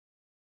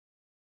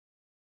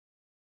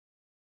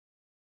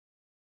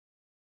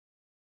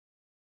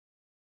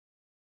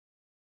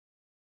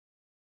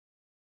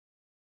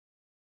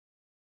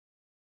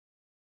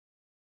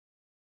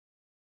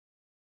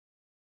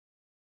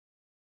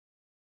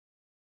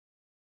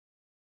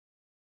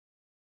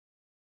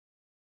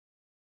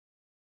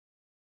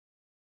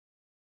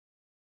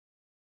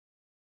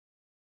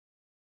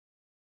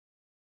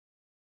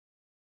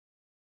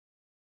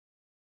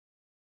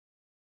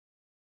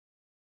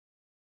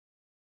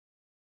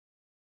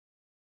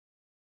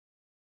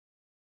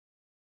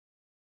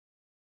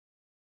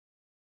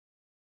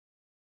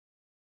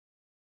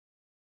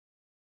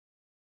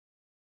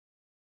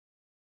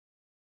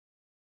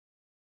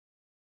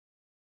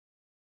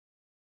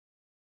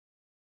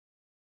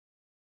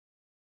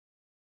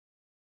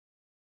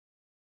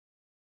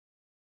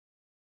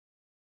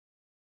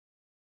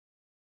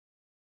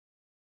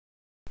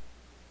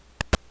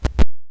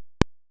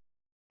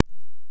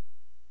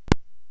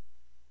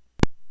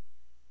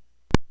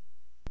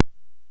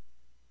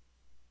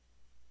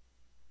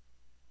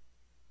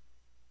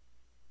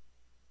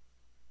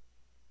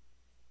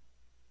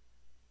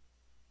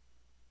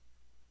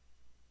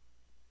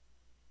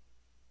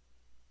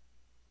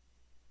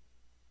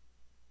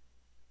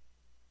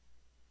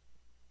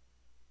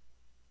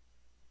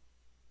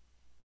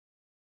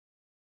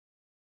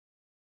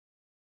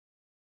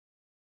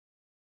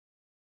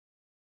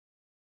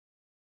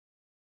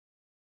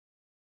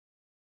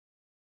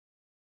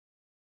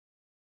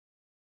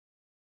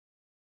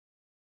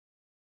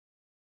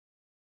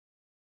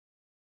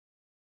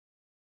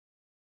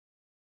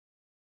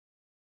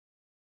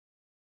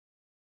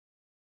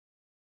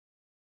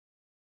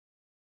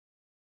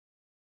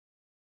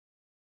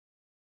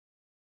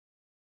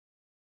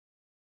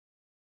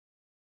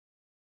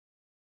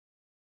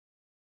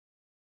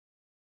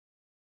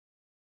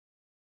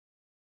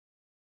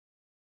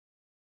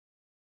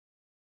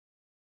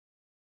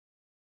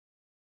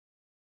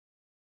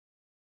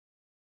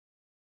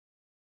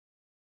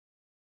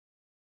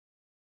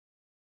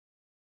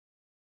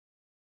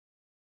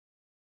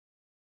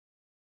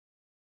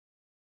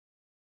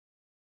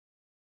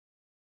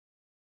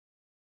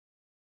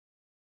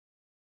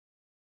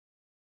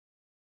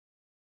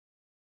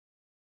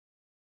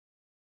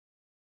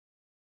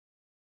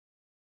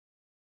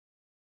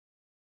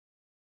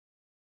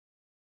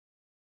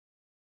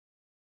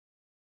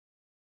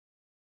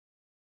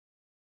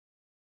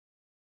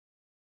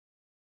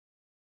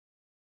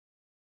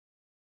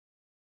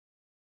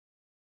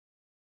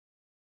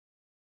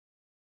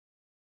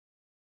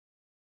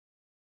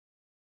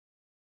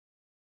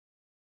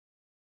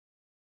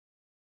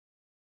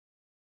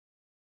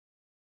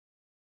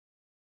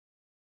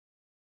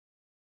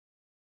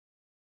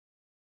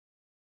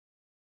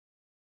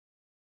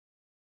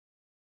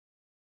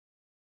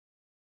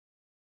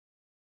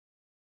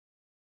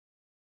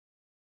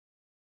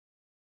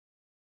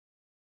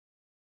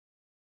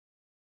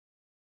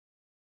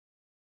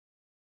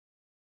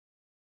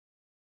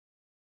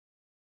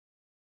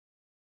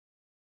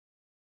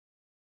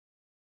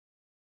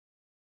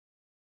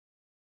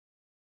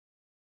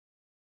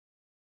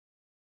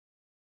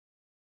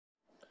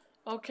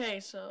Okay,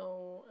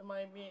 so am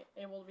I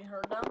able to be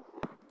heard now? Am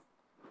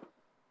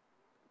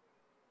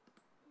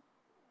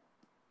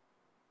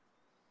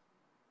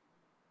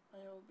I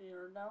able to be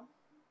heard now?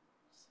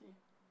 Let's see.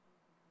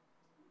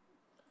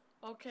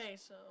 Okay,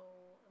 so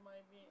am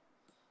I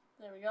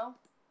there we go?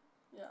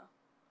 Yeah.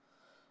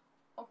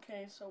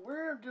 Okay, so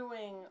we're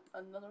doing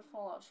another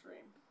Fallout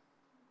stream.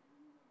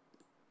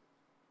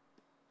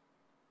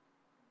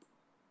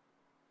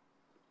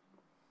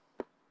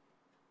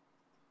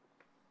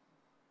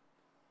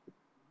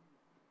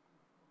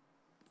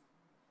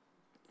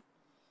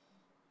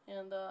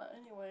 And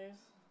anyways,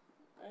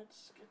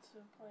 let's get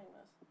to playing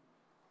this.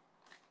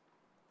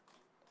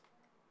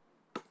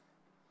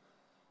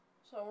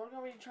 So we're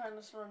gonna be trying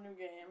to start a new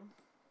game.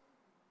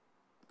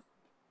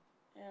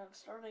 And it's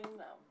starting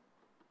now.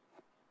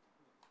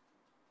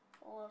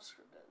 Fallout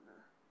script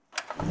editor.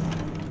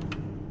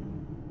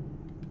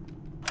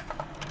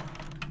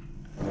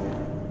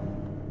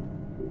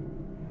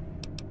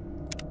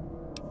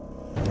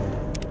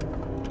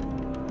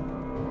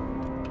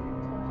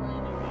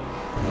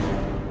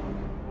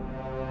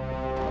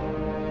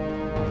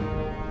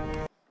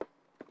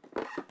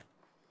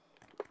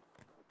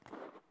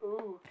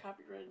 Ooh,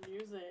 copyrighted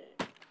music.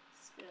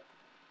 Skip.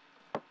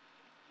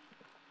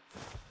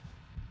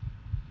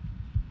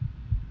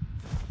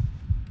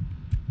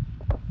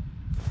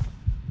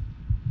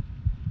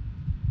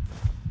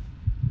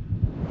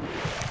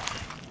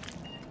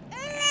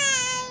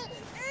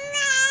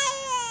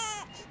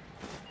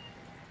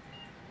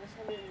 This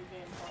will be a new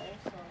gameplay,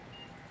 so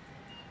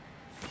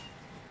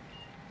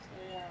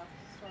yeah,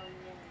 start a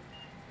game.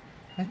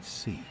 Let's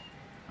see.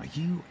 Are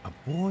you a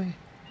boy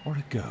or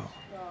a girl?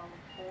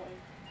 Boy.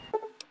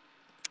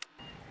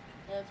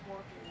 Yeah, it's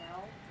working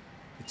now.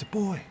 It's a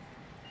boy.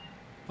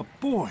 A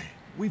boy.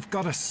 We've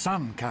got a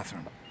son,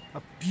 Catherine.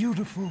 A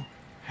beautiful,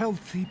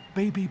 healthy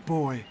baby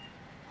boy.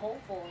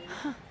 Hopefully.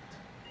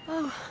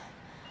 Oh,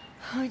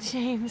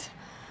 James.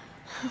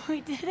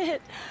 We did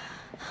it.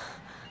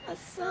 A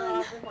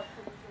son.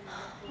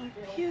 Our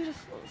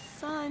beautiful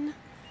son.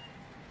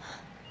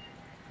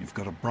 You've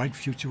got a bright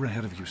future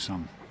ahead of you,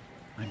 son.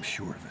 I'm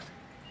sure of it.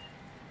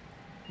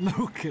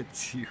 Look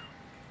at you.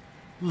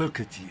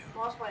 Look at you.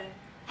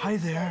 Hi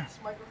there.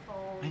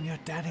 I'm your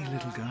daddy,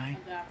 little guy.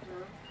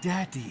 Adapter.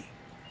 Daddy.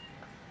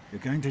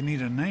 You're going to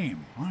need a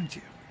name, aren't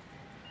you?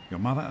 Your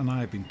mother and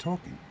I have been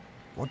talking.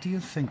 What do you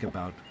think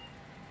about...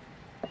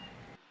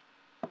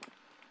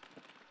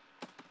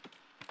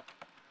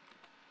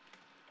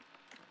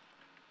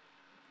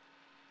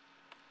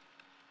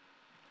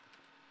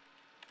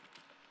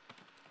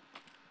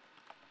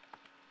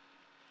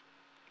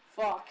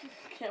 Fuck.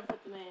 Can't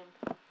put the name.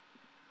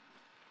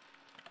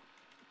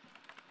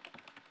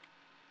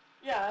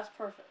 Yeah, that's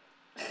perfect.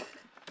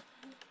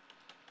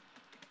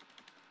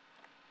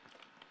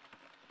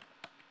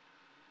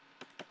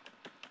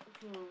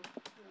 What should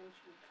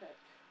we pick?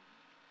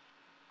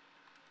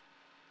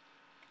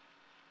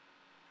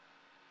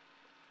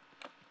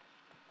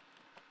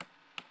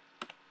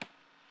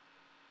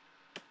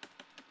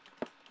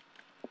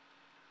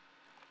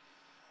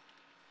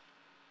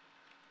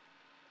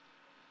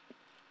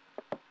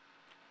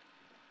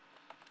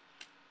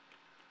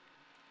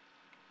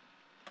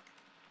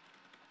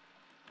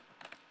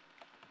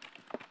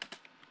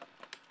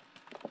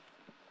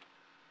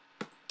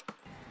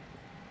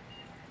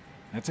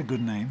 That's a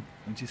good name,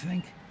 don't you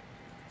think?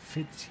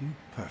 Fits you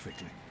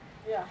perfectly.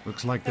 Yeah.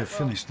 Looks like they've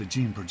finished the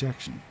gene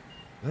projection.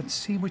 Let's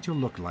see what you'll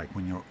look like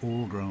when you're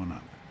all grown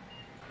up.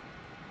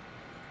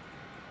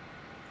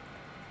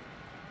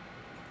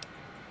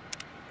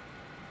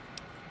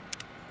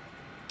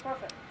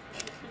 Perfect.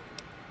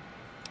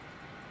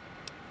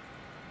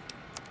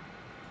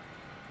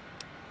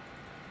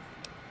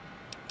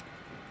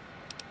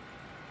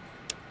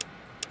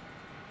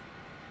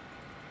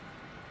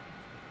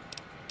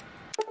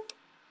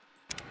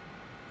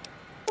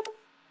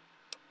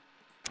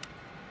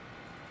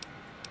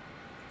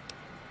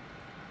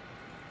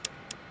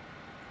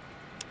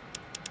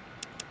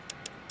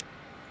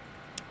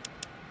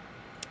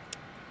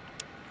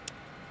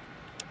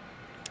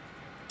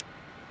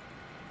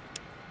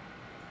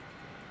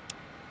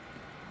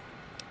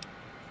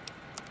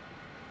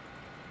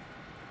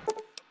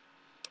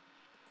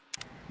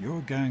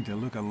 You're going to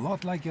look a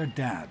lot like your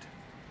dad.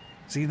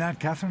 See that,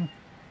 Catherine?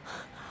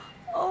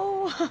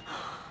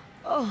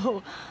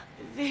 Oh,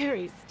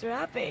 very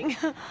strapping.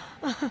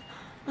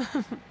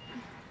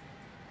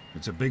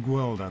 It's a big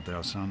world out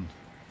there, son,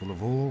 full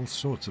of all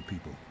sorts of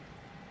people.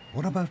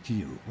 What about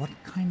you? What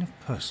kind of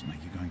person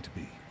are you going to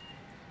be?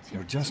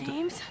 You're just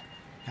James?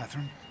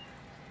 Catherine?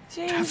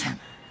 James? Catherine!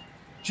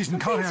 She's in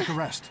cardiac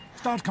arrest.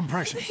 Start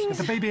compressions. Get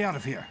the baby out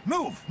of here.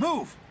 Move!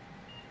 Move!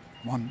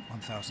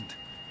 1,000.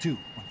 2,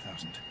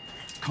 1,000.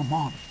 Come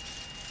on.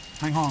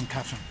 Hang on,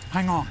 Catherine.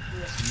 Hang on.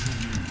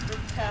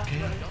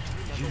 Okay.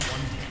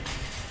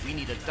 We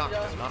need a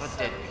doctor, not a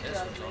deadbeat.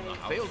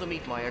 Fail to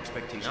meet my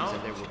expectations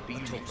and there will be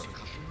no.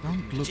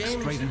 Don't look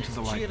straight into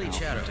the light now.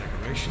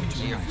 Decoration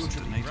too nice.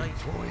 The native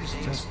toys,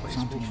 just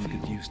something you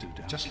could use to,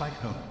 just like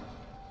home.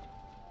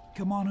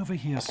 Come on over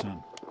here,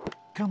 son.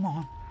 Come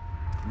on.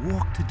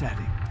 Walk to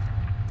Daddy.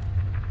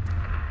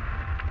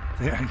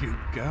 There you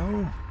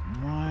go.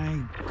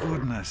 My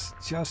goodness,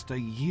 just a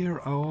year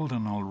old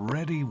and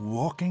already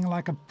walking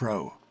like a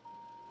pro.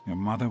 Your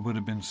mother would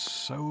have been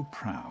so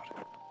proud.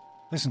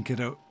 Listen,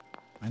 kiddo,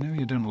 I know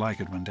you don't like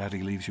it when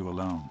Daddy leaves you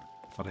alone,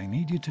 but I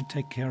need you to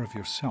take care of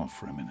yourself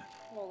for a minute.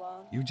 Hold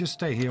on. You just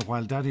stay here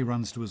while Daddy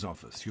runs to his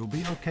office. You'll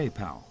be okay,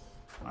 pal.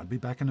 I'll be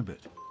back in a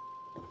bit.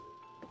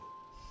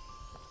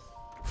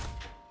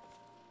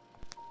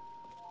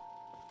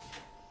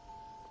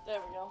 There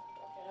we go.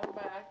 Okay, I'm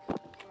back.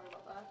 Sorry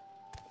about that.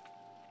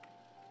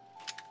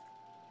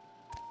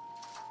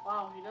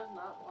 Wow, he does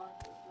not want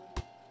this, does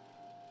he?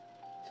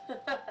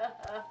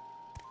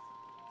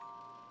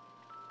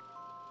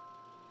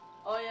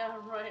 Oh yeah,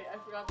 right. I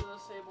forgot to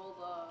disable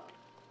the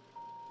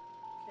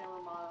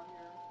camera mod on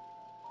here.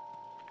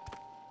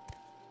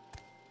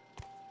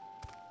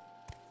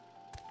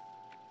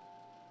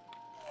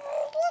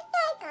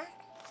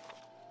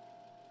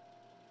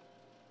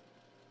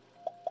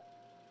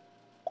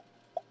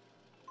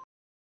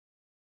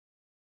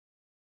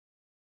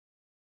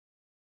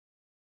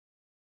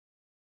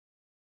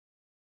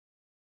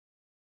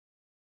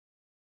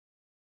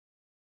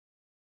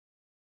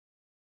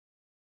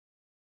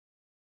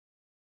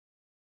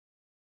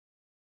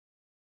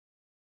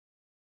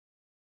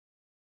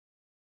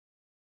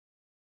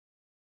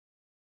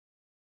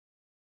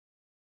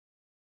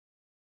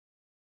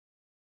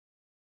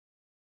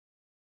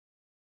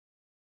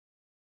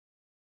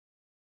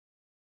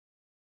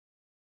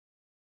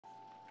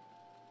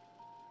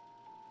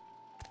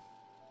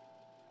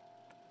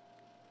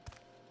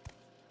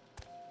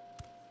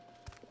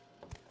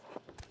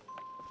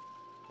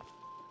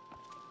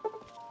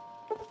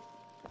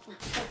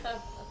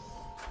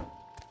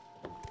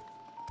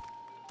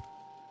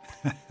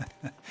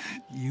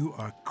 You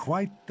are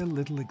quite the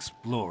little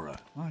explorer,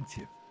 aren't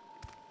you?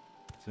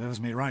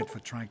 Serves me right for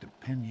trying to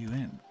pen you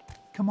in.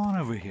 Come on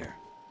over here.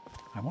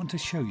 I want to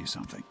show you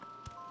something.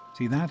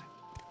 See that?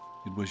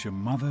 It was your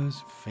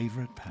mother's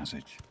favorite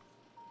passage.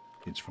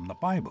 It's from the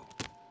Bible.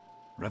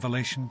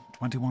 Revelation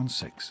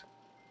 21:6.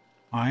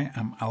 I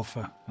am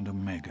Alpha and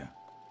Omega,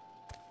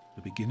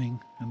 the beginning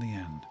and the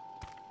end.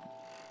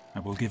 I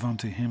will give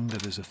unto him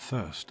that is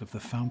athirst of the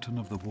fountain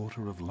of the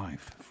water of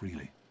life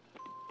freely.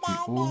 We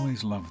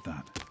always loved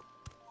that.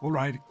 All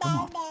right,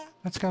 come on.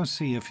 Let's go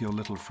see if your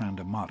little friend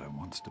Amada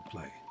wants to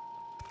play.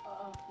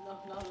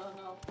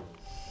 No.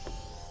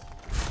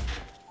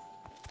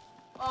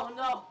 Oh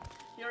no,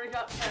 he already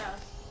got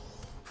past.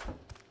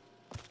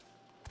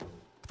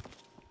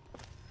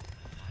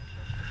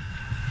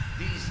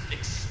 These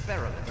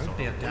experiments Don't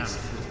be a are damn waste.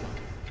 fool.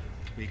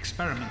 We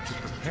experiment to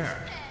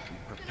prepare.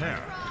 We prepare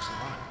to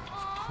survive.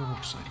 Of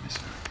course I miss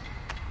her.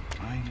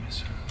 I miss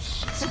her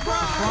so.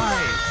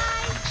 Surprise!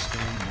 Stay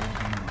more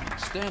than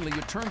once. Stanley,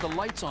 you turned the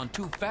lights on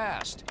too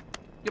fast.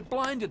 You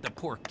blinded the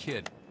poor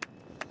kid.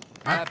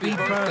 Happy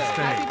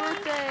birthday!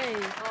 Happy birthday!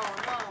 Oh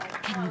no.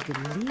 Can you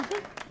believe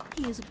it?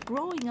 He is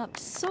growing up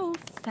so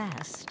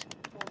fast.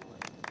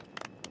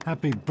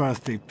 Happy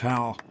birthday,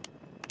 pal.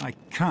 I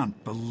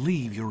can't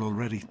believe you're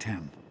already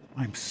 10.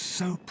 I'm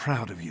so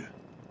proud of you.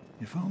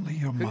 If only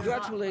your mother...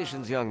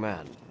 Congratulations, young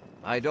man.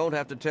 I don't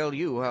have to tell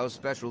you how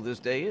special this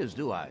day is,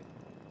 do I?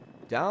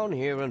 Down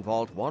here in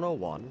Vault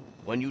 101,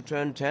 when you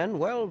turn 10,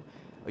 well,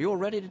 you're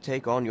ready to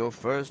take on your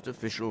first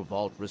official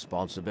Vault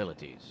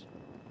responsibilities.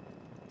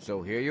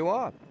 So here you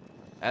are.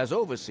 As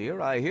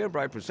Overseer, I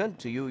hereby present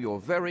to you your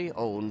very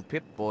own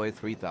Pip-Boy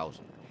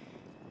 3000.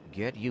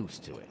 Get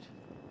used to it.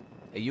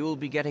 You'll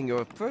be getting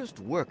your first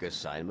work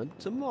assignment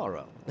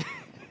tomorrow.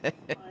 I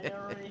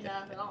already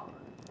have it on.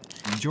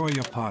 Enjoy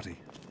your party.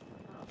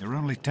 You're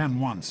only 10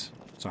 once,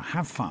 so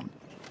have fun.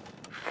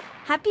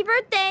 Happy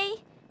birthday!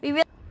 We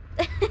really...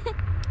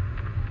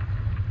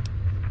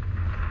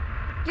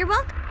 You're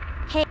welcome.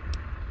 Hey.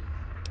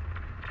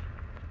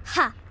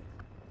 Ha!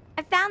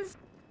 I found this...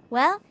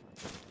 Well...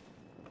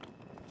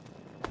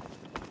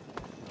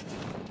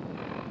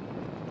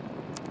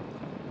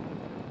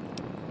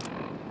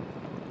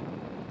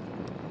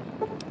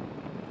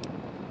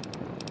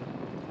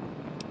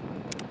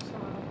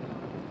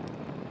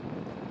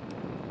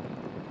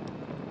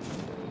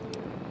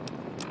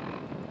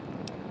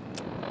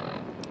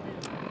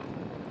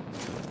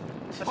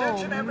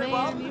 Attention,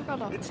 everyone. Man, you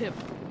got a tip.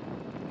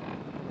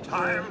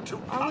 Time to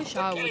I wish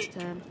I was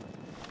 10.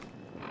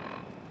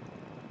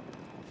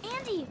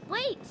 Andy,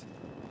 wait!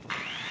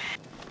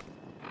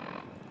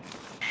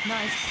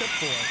 Nice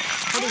Pip-Boy.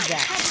 What is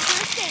that? Happy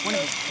birthday! One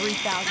of those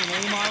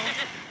 3000 A models?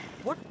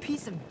 What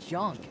piece of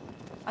junk?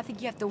 I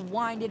think you have to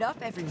wind it up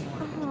every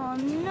morning. Oh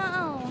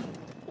no!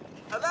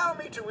 Allow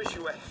me to wish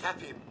you a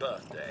happy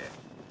birthday.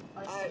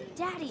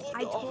 Daddy,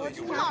 I told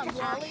you you not one.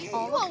 to act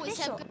all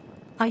official.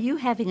 Are you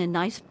having a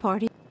nice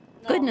party?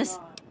 No, Goodness.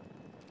 I'm not.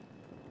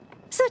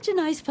 Such a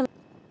nice fellow.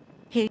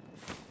 Here.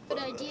 Good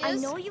ideas? I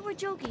know you were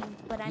joking,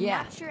 but I'm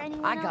Yeah, not sure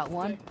anyone I else got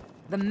one. did.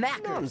 The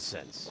Mackers.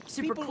 Nonsense.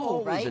 Super People cool,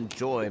 always right?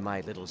 enjoy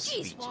my little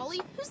speeches. Jeez,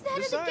 Wally, who's the head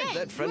Besides, of the gang?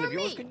 that friend you of or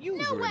yours me? could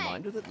use No a way.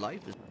 reminder that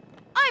life is...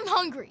 I'm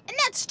hungry, and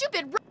that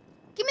stupid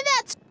Give me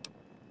that.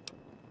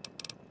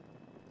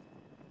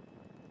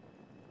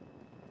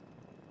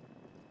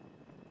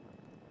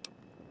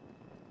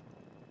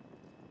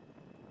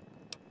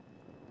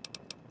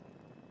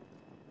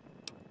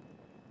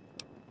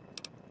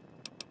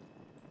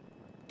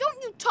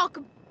 Don't you talk.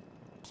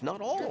 It's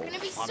not all. You're gonna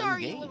be fun and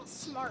sorry, you games. little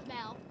smart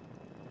mouth.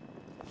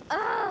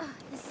 Ugh,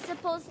 this is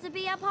supposed to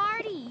be a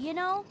party, you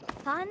know?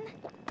 Fun.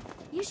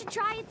 You should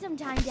try it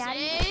sometime,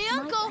 Daddy. Say, You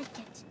Uncle. might like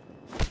it.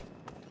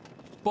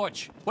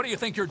 Butch, what do you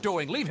think you're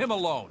doing? Leave him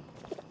alone.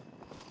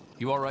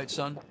 You all right,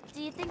 son?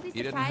 Do you think we He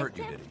didn't surprised hurt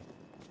you, him? did he?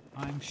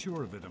 I'm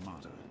sure of it,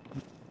 Amata.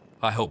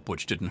 I hope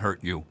Butch didn't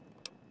hurt you.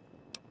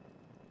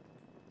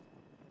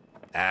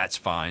 That's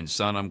fine,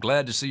 son. I'm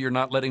glad to see you're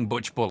not letting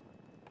Butch bully.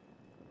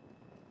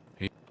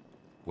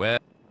 Well,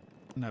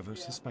 Never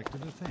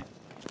suspected a thing.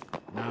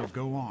 Now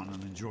go on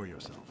and enjoy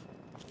yourself.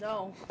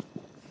 No.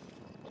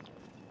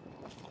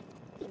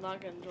 I'm not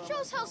gonna enjoy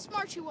Shows how myself.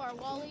 smart you are,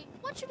 Wally.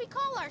 What should we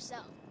call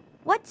ourselves?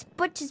 What's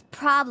Butch's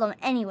problem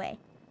anyway?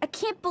 I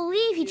can't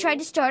believe he tried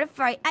to start a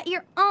fight at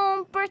your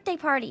own birthday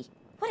party.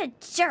 What a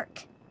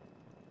jerk.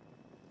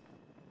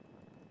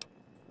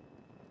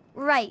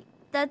 Right.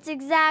 That's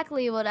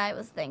exactly what I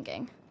was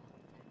thinking.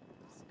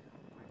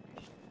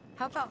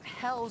 How about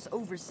Hell's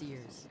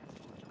Overseers?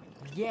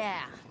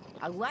 Yeah,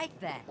 I like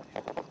that.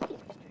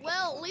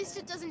 Well, at least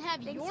it doesn't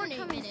have Thanks your for name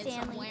coming, in it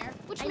Stanley. somewhere,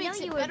 which I know makes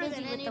you it were better busy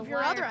than with any the of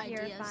your other water ideas.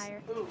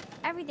 purifier.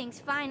 Everything's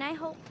fine, I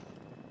hope.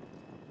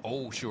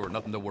 oh, sure,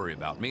 nothing to worry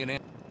about. Me and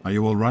Aunt... Are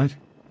you all right?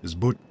 Is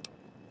Butch...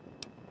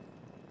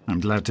 I'm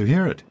glad to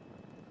hear it.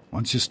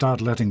 Once you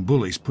start letting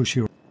bullies push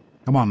you...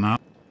 Come on now.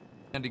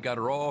 Andy got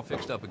her all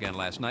fixed up again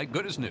last night,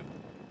 good as new.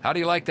 How do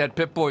you like that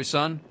Pip-Boy,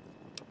 son?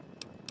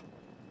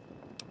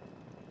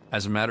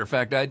 As a matter of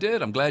fact, I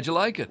did. I'm glad you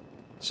like it.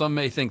 Some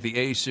may think the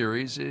A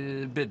series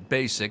is a bit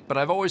basic, but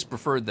I've always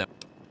preferred them.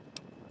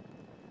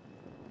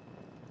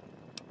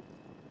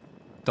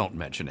 Don't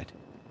mention it.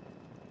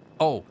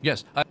 Oh,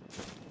 yes,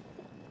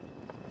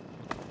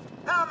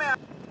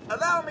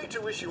 Allow me to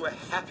wish you a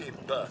happy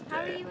birthday.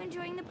 How are you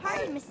enjoying the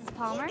party, Mrs.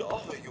 Palmer?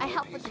 I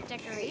help with the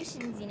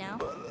decorations, you know.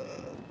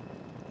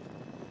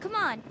 Come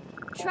on,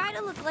 try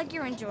to look like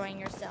you're enjoying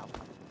yourself.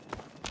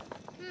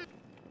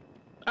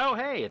 Oh,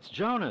 hey, it's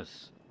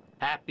Jonas.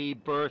 Happy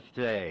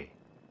birthday.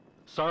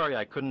 Sorry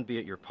I couldn't be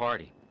at your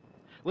party.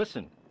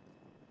 Listen,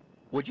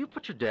 would you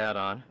put your dad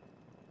on?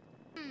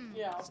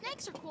 Yeah.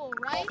 Snakes are cool,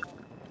 right?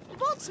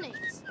 Both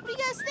snakes. What do you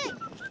guys think?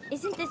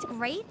 Isn't this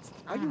great?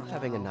 Are you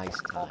having a nice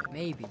time?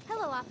 Maybe.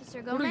 Hello, Officer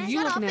What Gomez. are you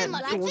Shut up looking and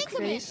at, let me dork think of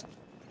it. face?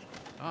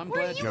 I'm What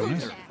are glad you you're looking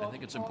here. at? I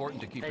think it's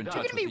important to keep Hey, in Doc.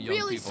 touch You're gonna with be the young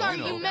really people sorry I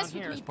know. you messed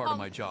with It's me, part of Paul.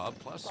 my job.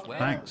 Plus, well,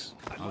 Thanks.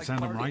 I I'll like send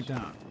them parties. right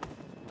down.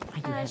 Are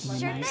you having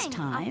Sure a nice thing.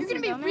 time? You're gonna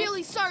be Gomez.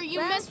 really sorry you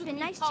Well, messed it's with been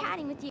me, nice Paul.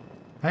 chatting with you.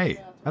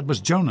 Hey, that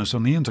was Jonas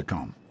on the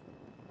intercom.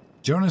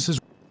 Jonas is...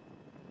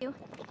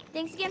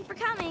 Thanks again for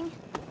coming.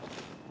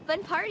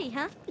 Fun party,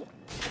 huh?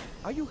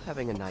 Are you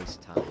having a nice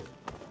time?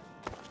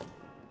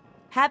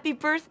 Happy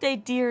birthday,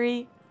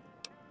 dearie.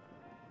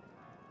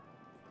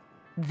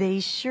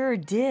 They sure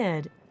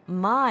did.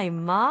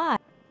 My.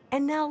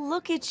 And now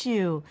look at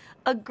you.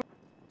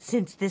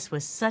 Since this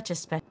was such a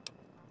special...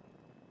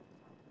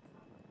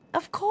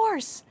 Of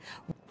course.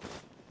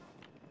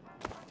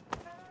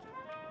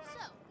 So,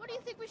 what do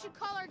you think we should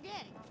call our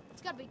gang?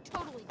 It's gotta be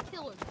totally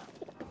killer.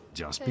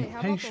 Just Hey, be how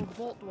about the patient.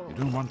 Vault You Dwellers?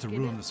 don't want to Get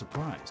ruin in? the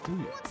surprise, do you?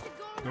 Who wants to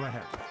go Go around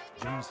ahead. our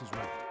baby? Jonas is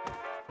ready.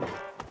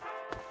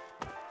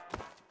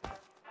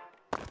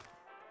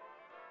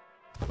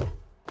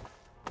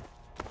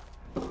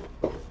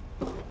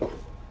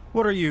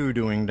 What are you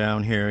doing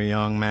down here,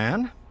 young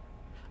man?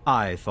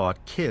 I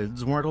thought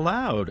kids weren't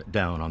allowed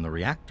down on the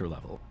reactor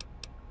level.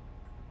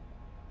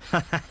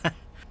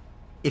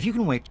 If you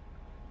can wait...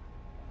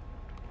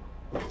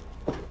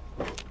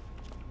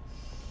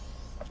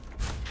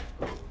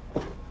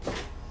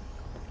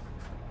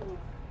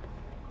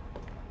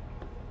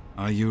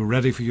 Are you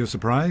ready for your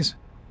surprise?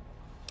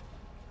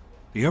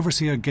 The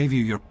Overseer gave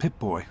you your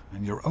Pip-Boy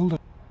and your older...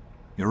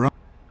 Your own...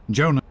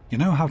 Jonah, you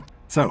know how...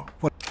 So,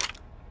 what...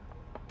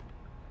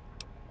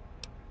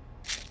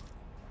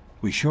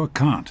 We sure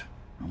can't,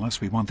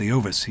 unless we want the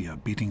Overseer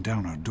beating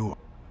down our door.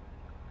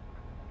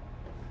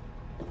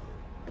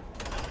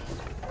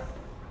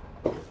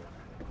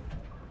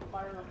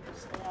 Fire them to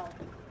stay out.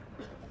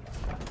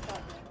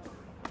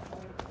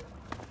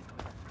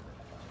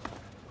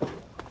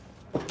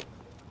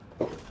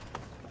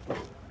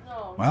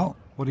 No. Well,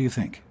 what do you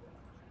think?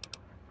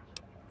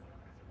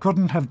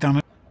 Couldn't have done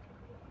it.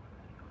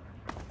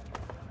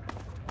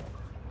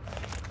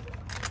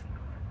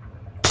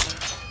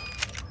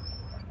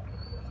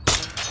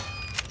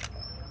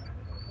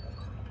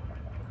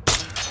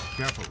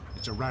 Careful,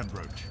 it's a rad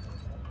roach.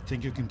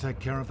 Think you can take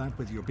care of that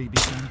with your BB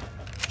gun?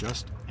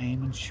 Just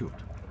aim and shoot.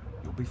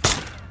 You'll be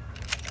fine.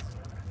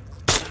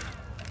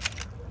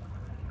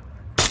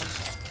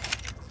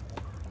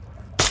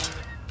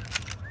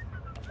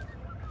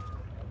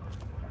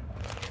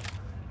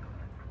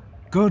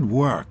 Good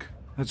work.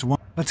 That's one.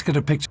 Let's get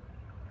a picture.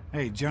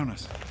 Hey,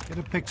 Jonas, get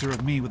a picture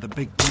of me with the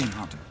big plane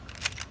hunter.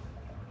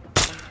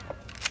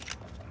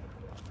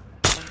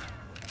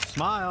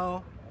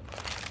 Smile.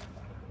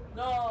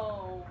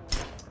 No.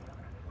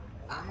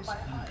 Boys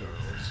and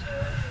girls,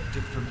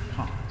 different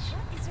parts.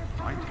 What is her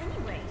Right? problem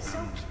anyway?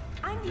 So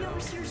I'm the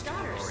overseer's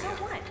daughter. So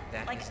what?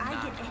 Like I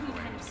get any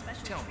kind of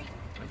special treatment.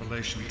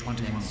 Revelation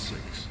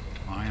 21:6.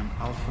 I am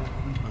Alpha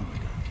and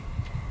Omega,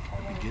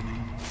 the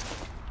beginning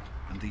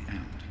and the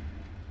end.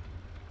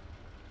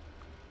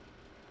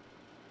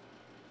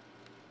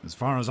 As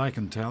far as I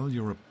can tell,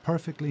 you're a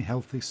perfectly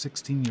healthy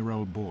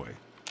 16-year-old boy.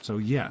 So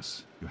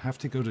yes, you have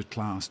to go to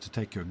class to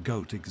take your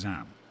GOAT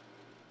exam.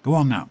 Go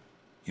on now.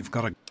 You've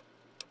got to...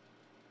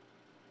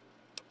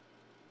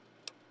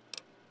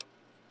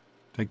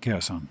 Take care,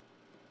 son.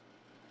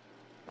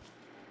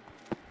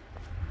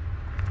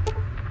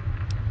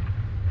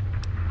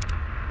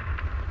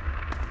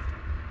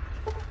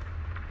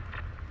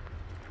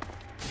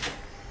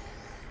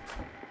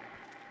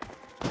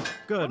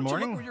 Good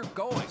morning. Look where you're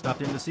going.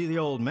 Stopped in to see the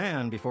old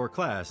man before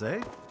class,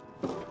 eh?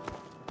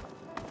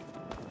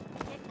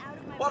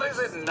 What is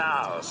it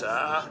now,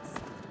 sir?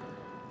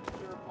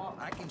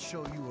 I can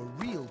show you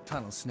a real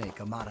tunnel snake,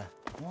 Amata.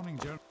 Morning,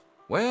 Joe.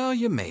 Well,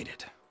 you made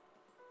it.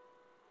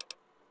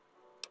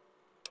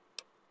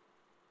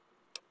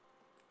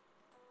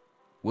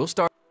 We'll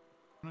start.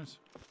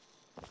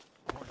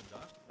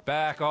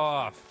 Back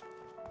off.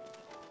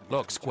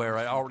 Look, Square,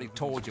 I already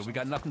told you, we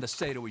got nothing to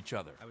say to each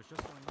other. I was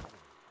just going over it.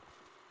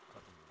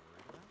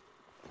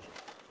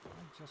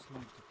 I'd just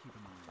like to keep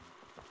an eye on it.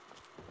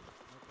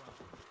 No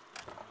problem.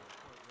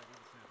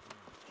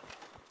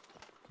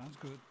 Sounds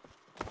good.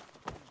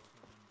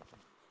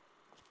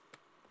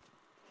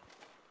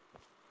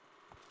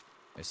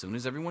 As soon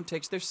as everyone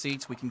takes their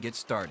seats, we can get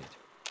started.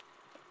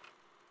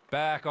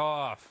 Back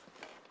off.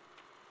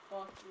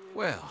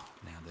 Well,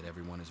 now that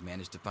everyone has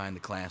managed to find the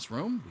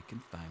classroom, we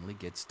can finally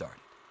get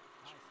started.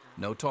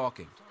 No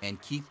talking, and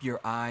keep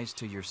your eyes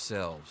to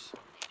yourselves.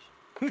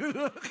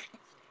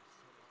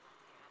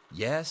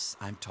 Yes,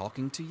 I'm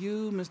talking to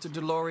you, Mr.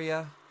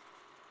 Deloria.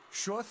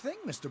 Sure thing,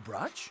 Mr.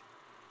 Brotch.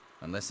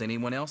 Unless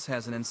anyone else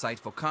has an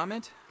insightful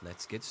comment,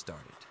 let's get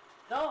started.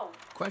 No.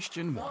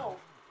 Question 1.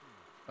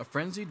 A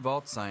frenzied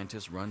vault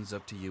scientist runs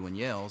up to you and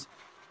yells,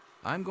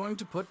 "I'm going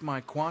to put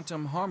my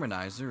quantum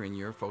harmonizer in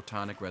your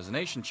photonic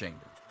resonation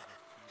chamber."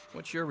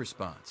 What's your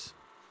response?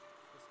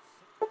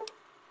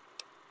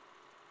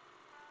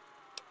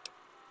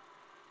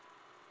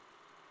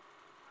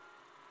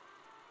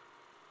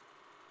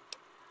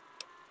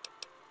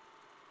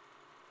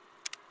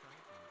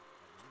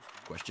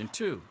 Question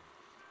 2.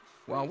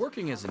 While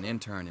working as an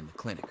intern in the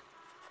clinic,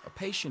 a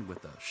patient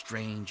with a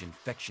strange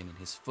infection in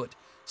his foot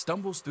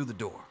stumbles through the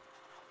door.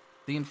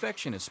 The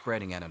infection is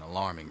spreading at an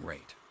alarming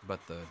rate,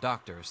 but the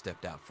doctor has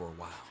stepped out for a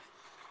while.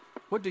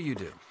 What do you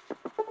do?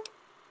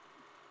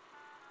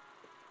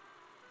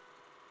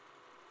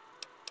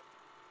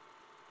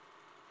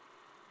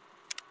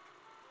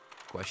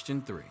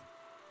 Question 3.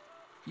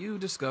 You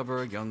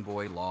discover a young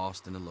boy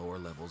lost in the lower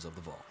levels of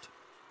the vault.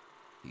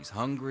 He's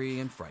hungry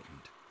and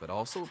frightened, but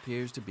also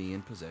appears to be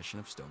in possession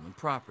of stolen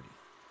property.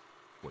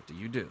 What do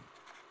you do?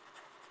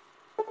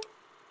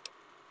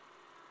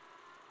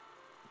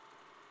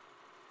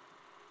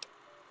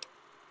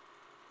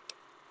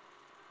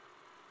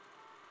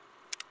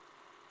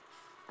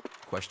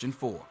 Question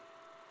 4.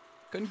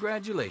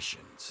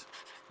 Congratulations.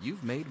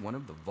 You've made one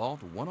of the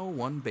Vault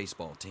 101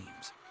 baseball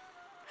teams.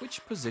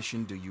 Which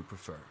position do you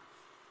prefer?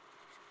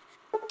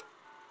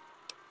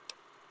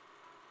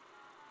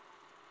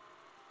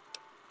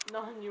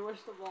 Nothing you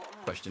wish the vault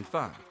had. Question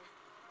 5.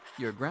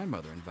 Your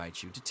grandmother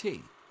invites you to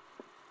tea,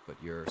 but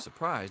you're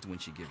surprised when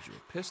she gives you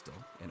a pistol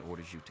and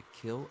orders you to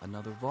kill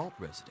another vault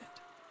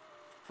resident.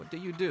 What do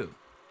you do?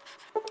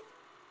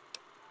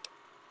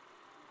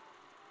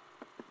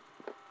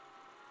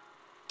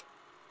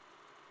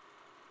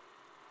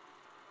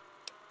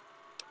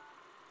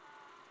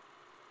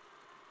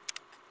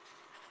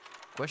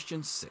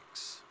 Question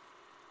 6.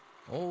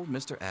 Old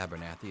Mr.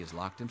 Abernathy has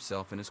locked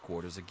himself in his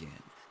quarters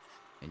again,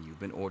 and you've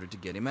been ordered to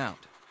get him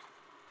out.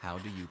 How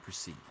do you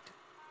proceed?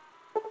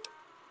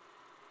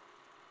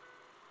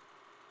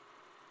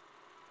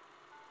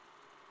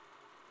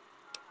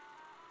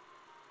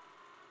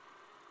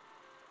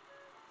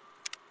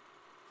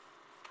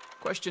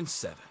 Question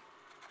 7.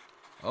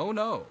 Oh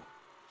no,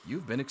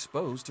 you've been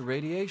exposed to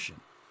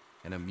radiation,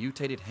 and a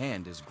mutated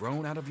hand has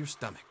grown out of your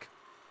stomach.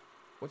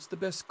 What's the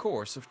best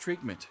course of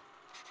treatment?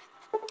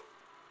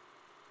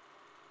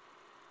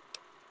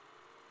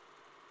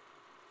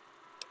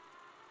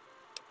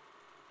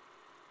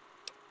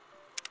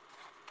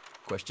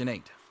 Question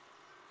 8.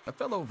 A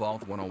fellow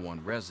Vault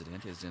 101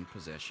 resident is in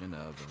possession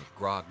of a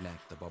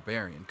Grognak the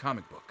Barbarian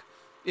comic book,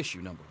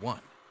 issue number 1.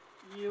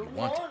 You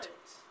want it.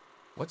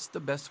 What's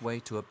the best way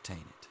to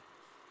obtain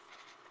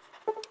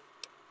it?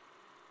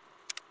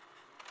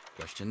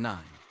 Question 9.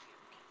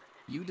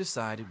 You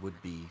decide it would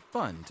be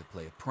fun to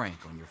play a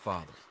prank on your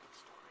father.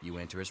 You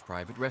enter his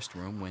private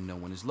restroom when no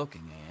one is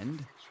looking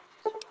and...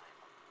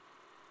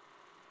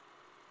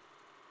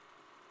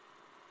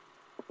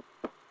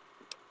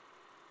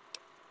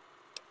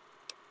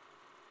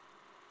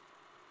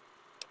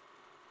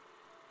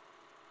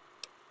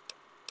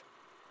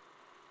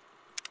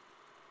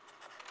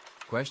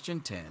 Question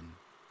 10.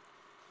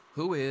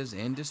 Who is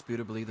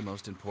indisputably the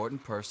most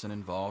important person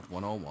in Vault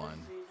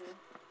 101?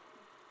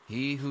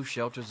 He who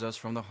shelters us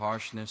from the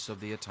harshness of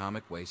the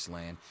atomic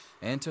wasteland,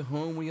 and to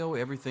whom we owe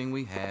everything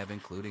we have,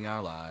 including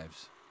our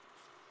lives.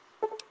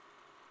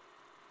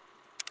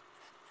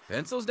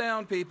 Pencils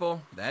down,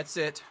 people. That's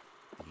it.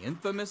 The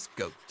infamous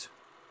goat.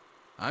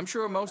 I'm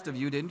sure most of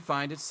you didn't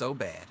find it so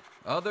bad.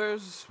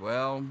 Others,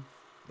 well,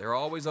 there are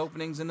always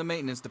openings in the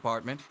maintenance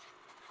department.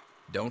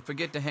 Don't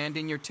forget to hand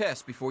in your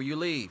test before you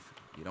leave.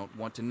 You don't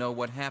want to know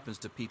what happens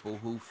to people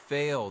who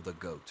fail the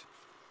goat.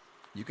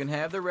 You can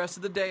have the rest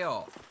of the day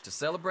off to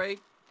celebrate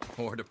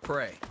or to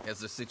pray as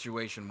the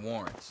situation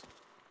warrants.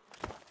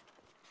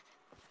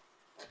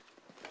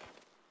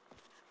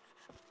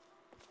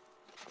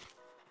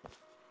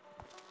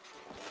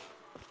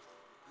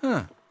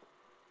 Huh.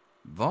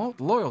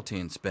 Vault Loyalty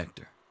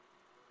Inspector.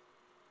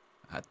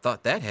 I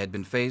thought that had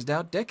been phased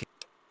out decades.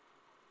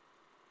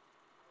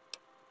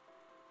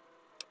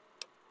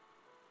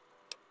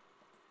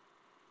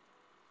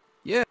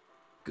 Yeah,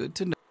 good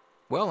to know.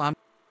 Well, I'm...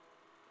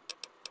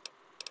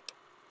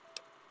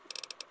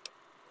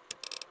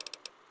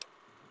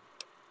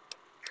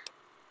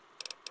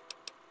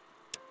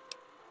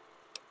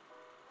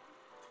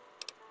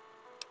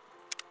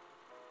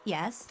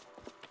 Yes?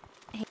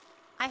 Hey,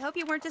 I hope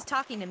you weren't just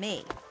talking to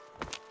me.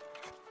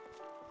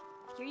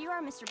 Here you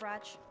are, Mr.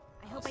 Brotch.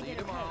 I hope I did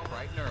okay.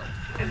 Bright and early.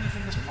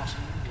 Anything is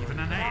possible, even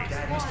an egg.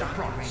 Mr.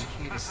 Broadway's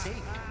here to save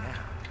you now.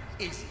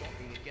 Is he?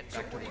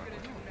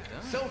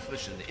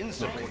 Selfish and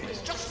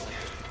insubordinate, just like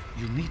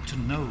You need to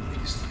know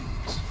these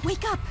things.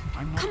 Wake up!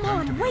 I'm not Come going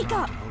on, to be wake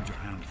around up! to hold your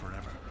hand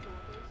forever.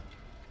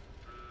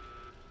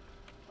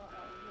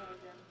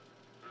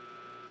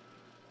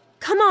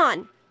 Come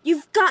on!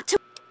 You've got to...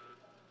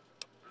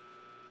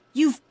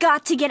 You've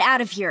got to get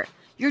out of here.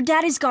 Your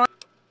dad is gone.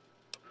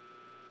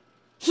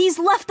 He's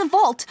left the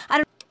vault. I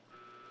don't...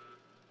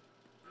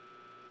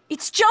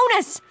 It's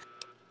Jonas!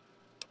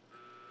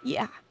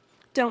 Yeah,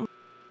 don't...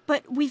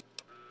 But we've...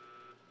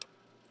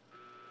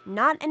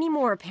 Not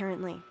anymore,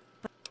 apparently.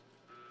 But...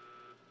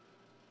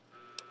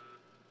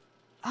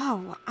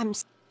 Oh,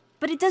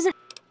 But it doesn't...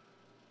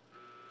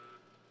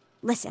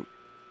 Listen.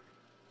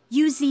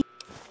 Use the...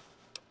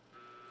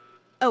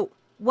 Oh,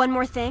 one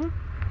more thing?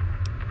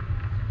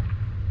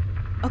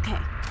 Okay.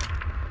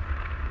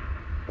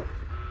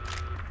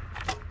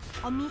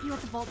 I'll meet you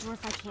at the vault door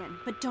if I can,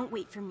 but don't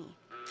wait for me.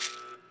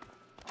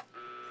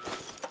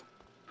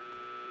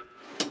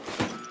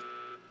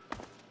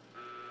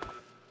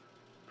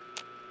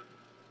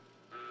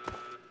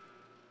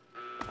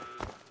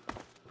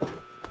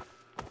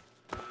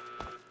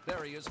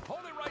 There he is.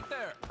 Hold it right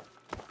there.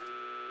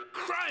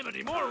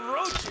 Criminy, more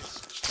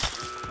roaches!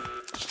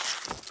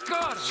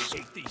 God, I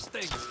hate these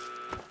things.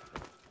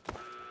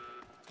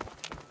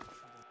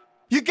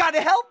 You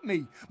gotta help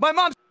me! My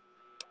mom's...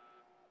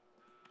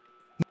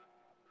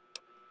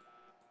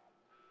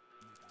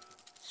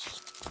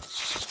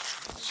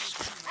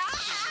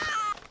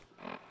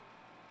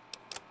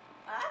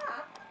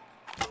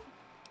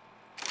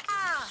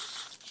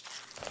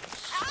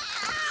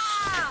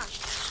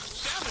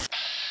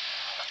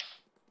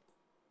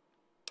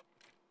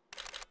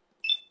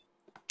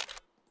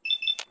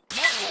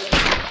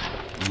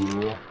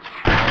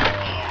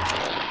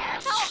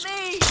 Help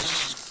me!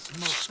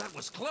 Smoke, that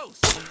was close.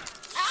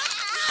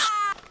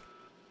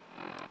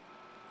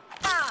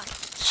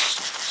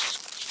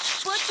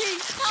 Blitzy,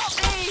 help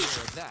me!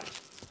 That.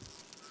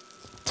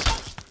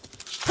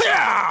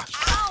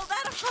 Ow,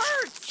 that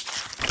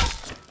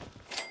hurts!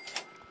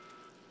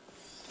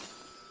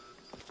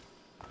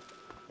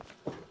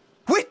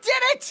 We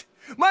did it!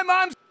 My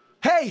mom's...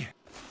 Hey!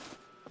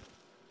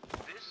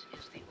 This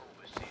is the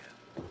overseer.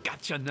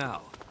 Gotcha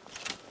now.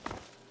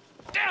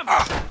 Damn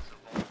it!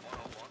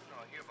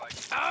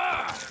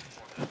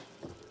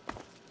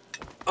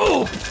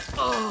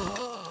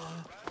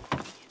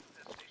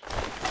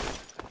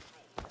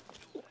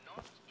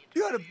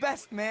 You're the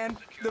best, man.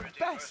 The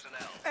best.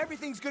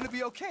 Everything's gonna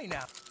be okay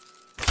now.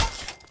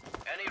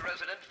 Any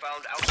resident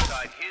found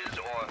outside his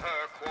or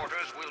her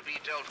quarters will be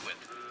dealt with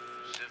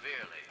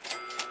severely.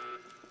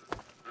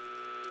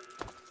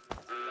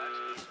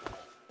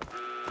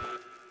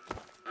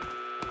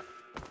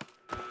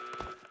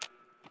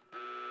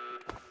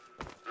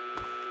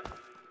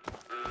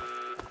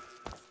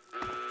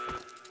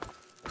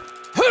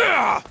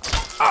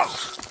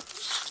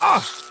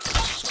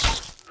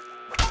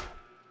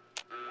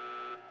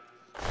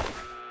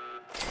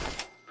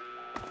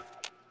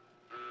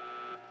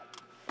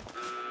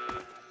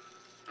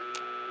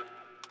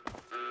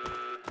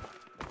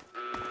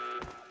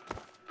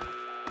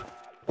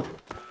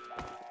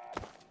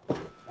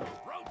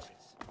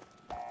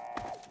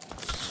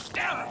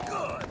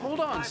 Hold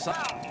on, son.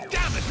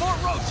 Damn it, more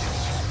roaches!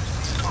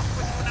 Off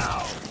with you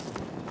now!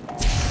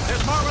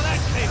 There's more where that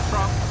came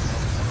from!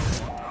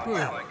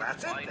 Well,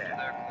 that's it then.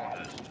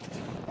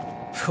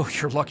 Oh,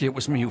 you're lucky it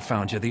was me who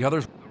found you. The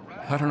others...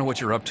 I don't know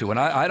what you're up to, and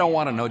I don't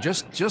want to know.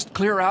 Just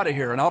clear out of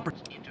here, and I'll...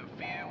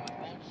 Interfere with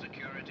vault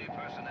security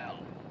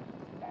personnel.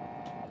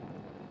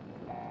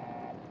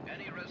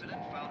 Any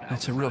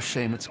It's a real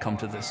shame it's come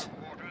to this.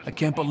 I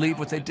can't believe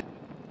what they did.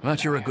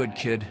 But you're a good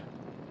kid.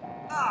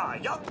 Ah,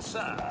 young sir.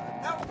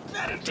 How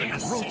very Damn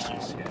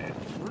roaches.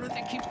 Where do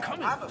they keep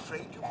coming? I'm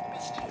afraid you've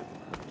missed him.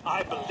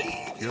 I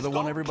believe You're the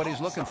one everybody's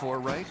looking for,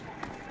 right?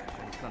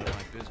 It's none of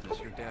my business.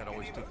 Your dad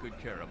always took good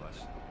care of us.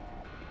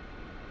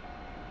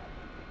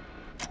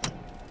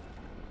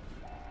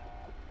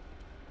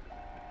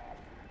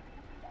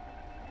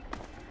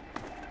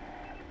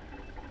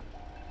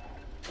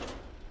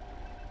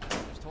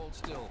 Just hold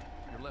still.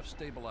 Your left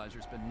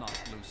stabilizer's been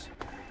knocked loose.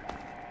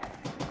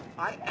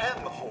 I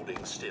am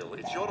holding still.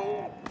 It's your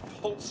old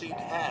pulsing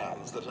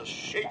hands that are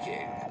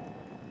shaking.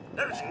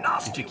 There's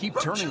nasty If you keep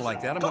turning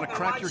like that, I'm gonna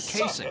crack your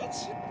casing.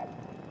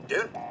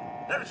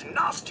 There's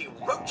nasty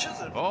roaches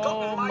that have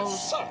gotten in my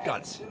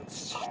sockets.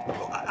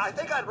 I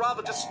think I'd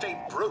rather just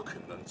stay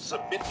broken than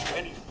submit to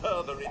any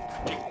further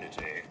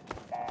indignity.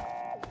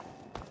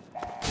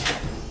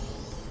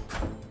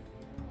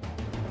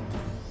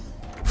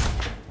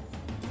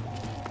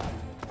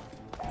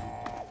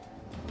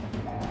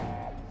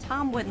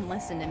 Tom wouldn't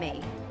listen to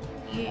me.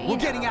 We're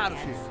getting out of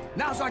here.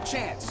 Now's our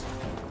chance.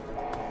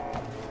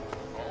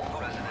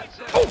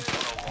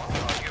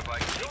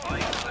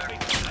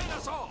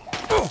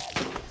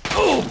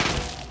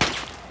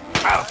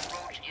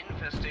 Roach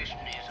infestation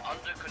is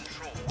under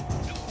control.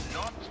 Do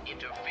not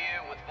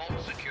interfere with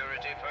vault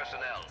security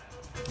personnel.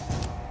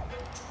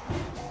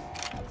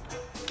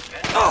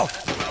 Any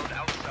residents found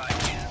outside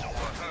his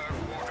or her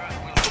quarters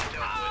will be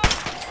dealt with.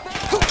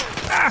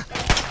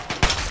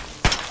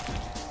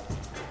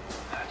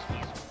 That's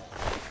easy.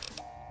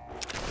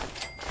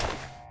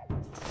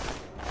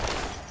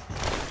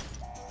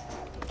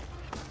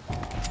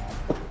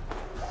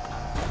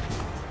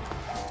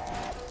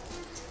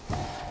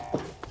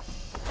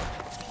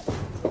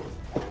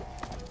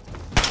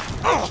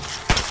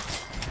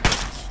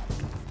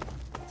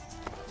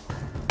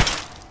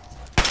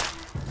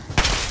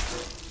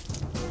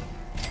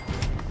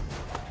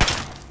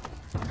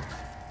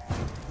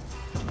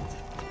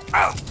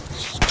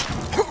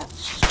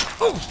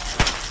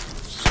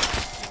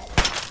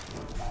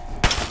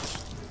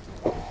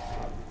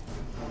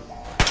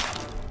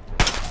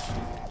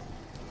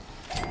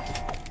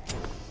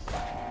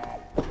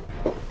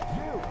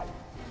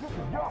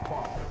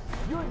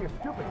 You and your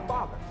stupid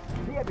father.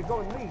 He had to go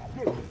and leave,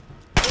 didn't he?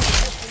 He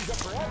messed things up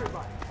for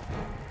everybody.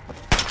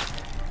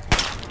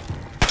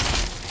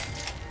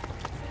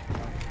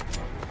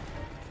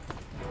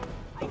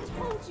 I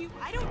told you,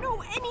 I don't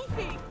know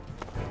anything.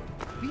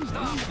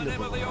 Stop the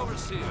name of the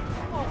overseer.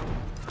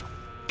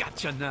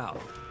 Gotcha now.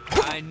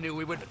 I knew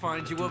we would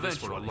find you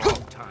eventually. For a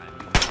long time.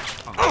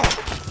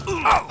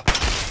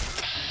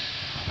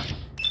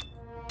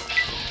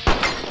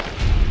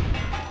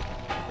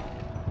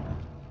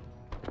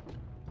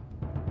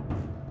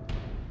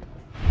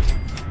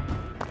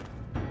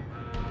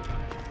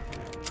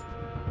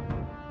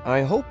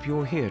 I hope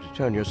you're here to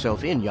turn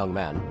yourself in, young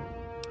man.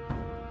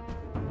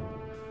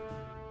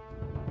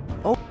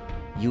 Oh,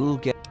 you'll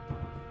get...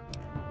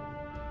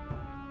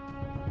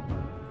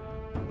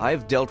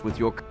 I've dealt with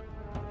your...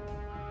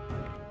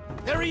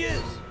 There he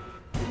is!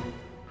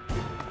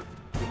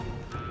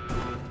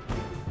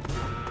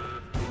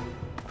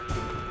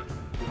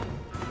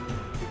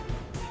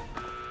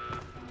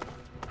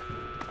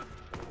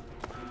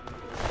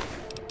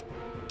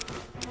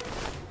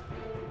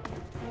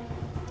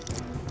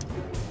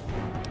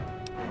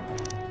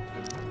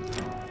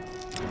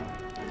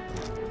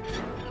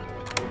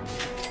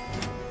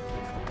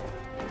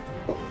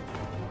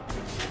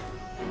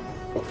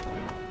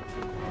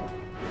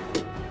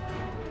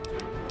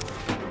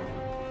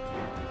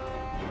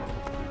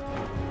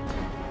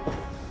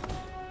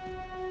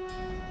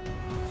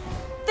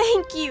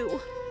 Thank you!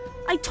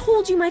 I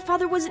told you my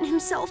father wasn't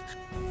himself.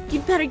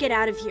 You'd better get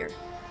out of here.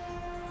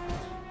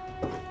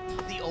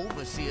 The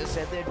overseer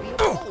said there'd be a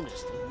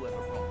bonus to whoever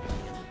brought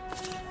me in.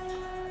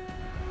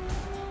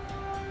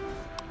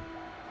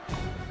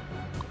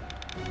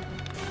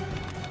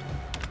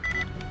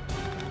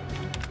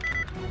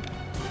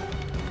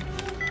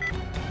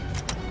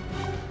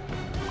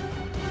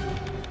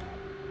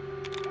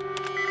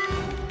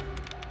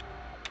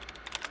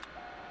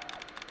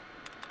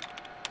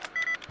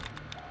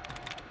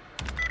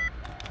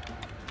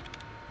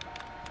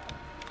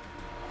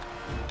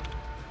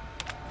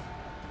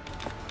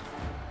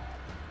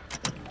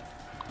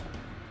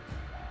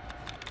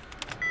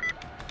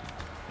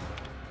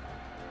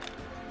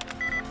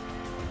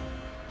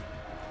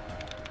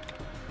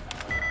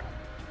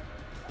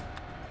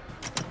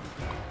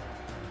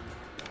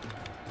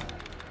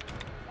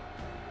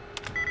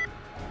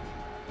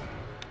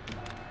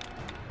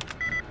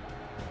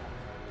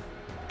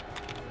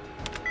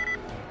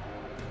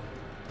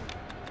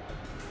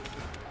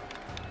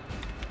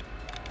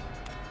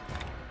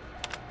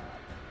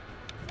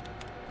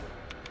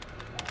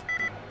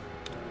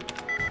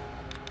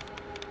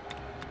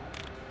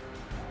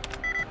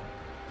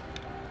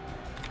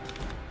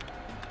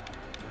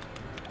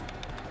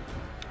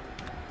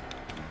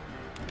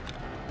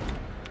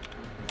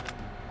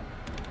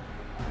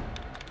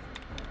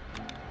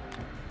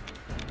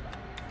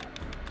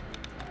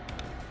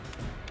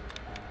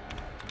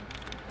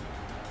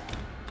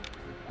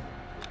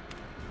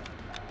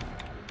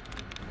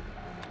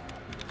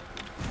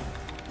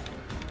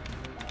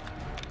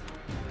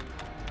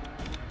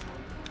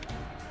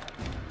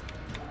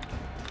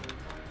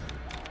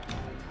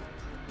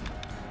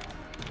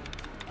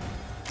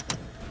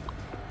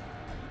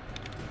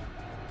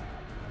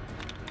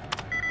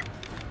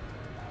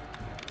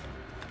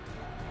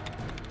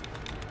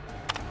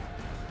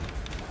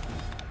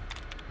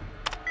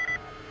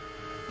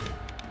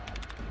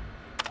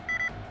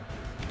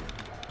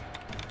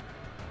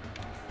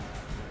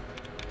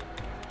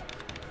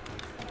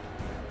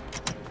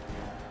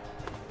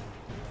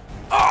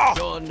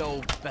 You're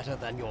no better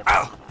than your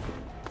father.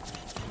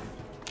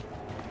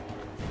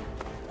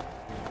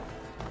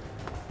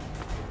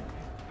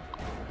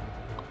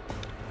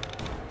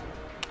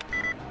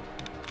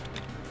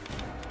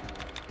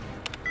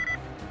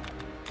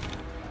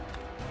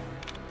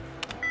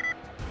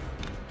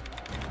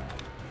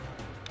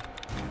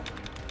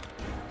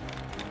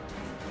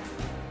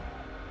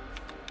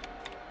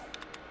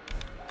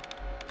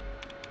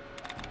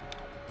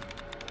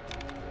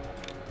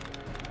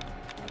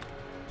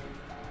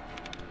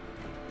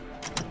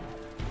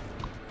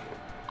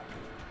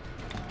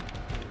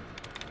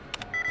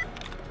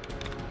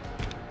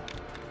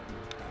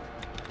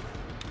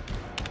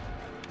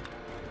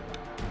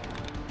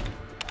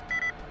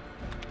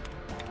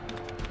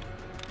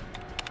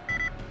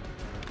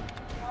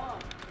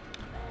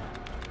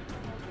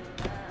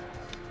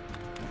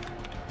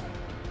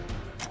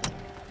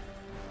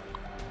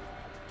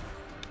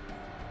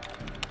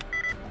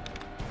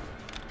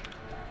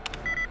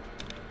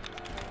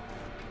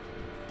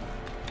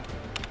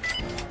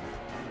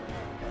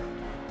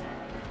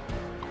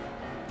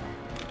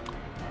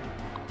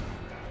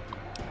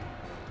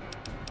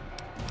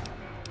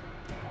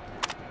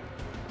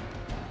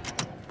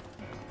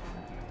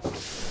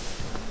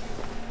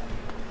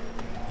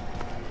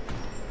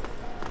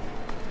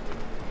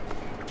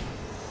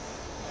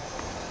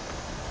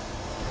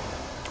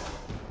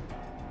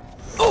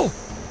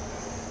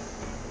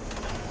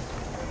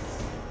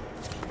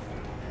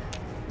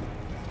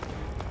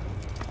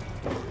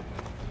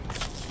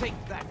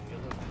 Take that, you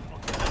little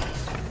fucker.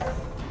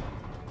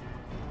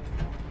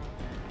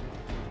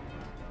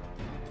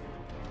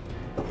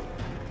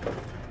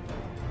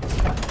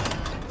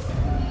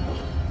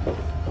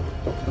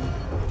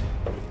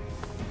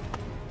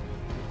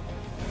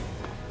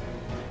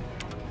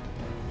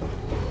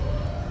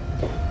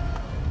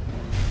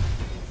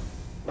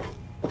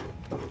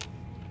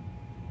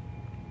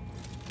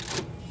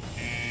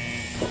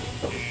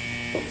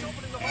 He's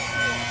opening the hall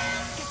door.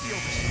 Get the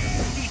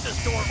overseer. Need this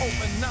door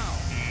open now.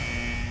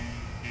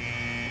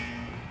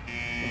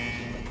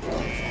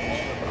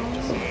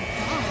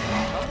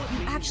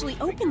 You actually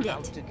opened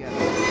it.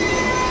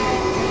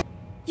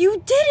 You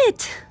did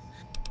it!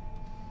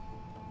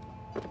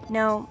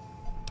 No.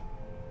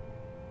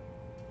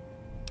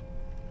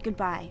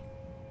 Goodbye.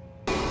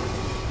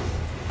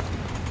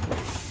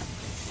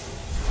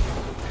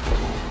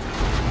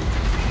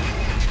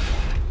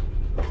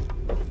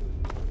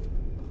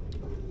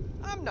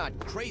 I'm not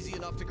crazy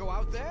enough to go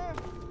out there.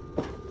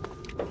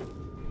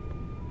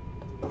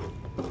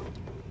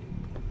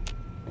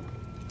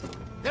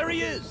 There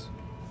he is!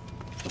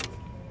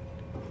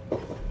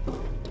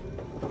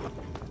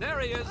 There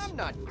he is! I'm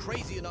not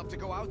crazy enough to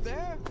go out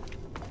there.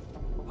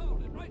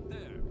 Hold it right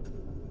there.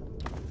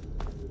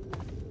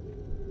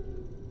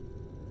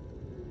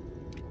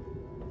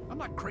 I'm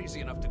not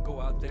crazy enough to go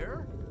out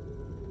there.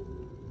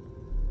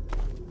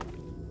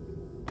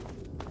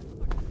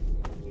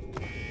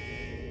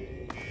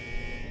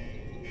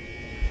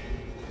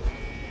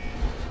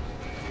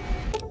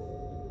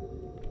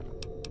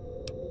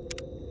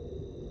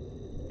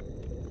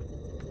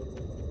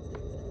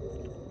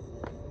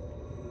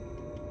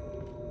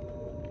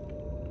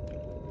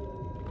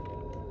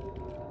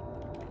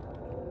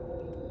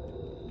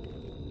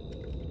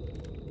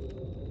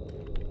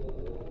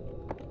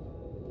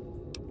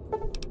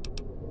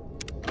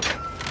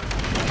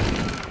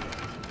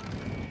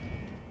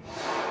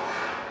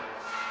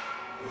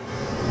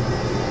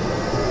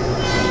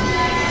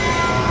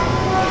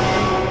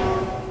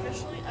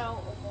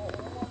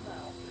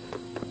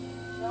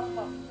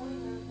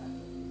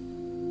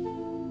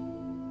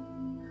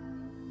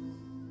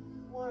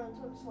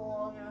 So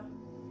long,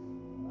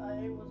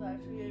 I was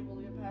actually able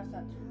to get past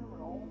that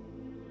terminal.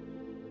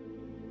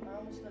 I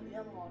almost got the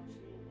unlock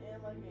sheet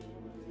and my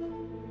game.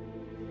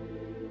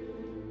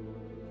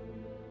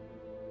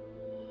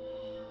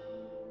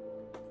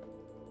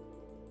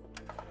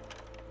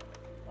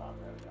 Oh,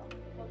 there we go.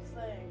 Let's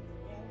say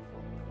game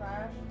from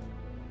crash.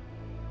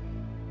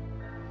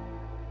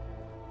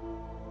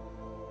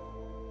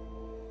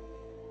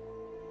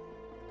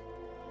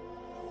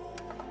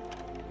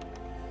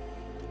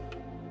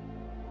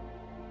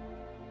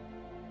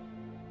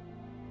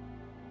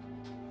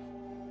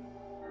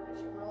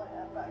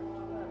 Back to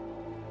that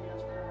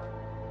PS4.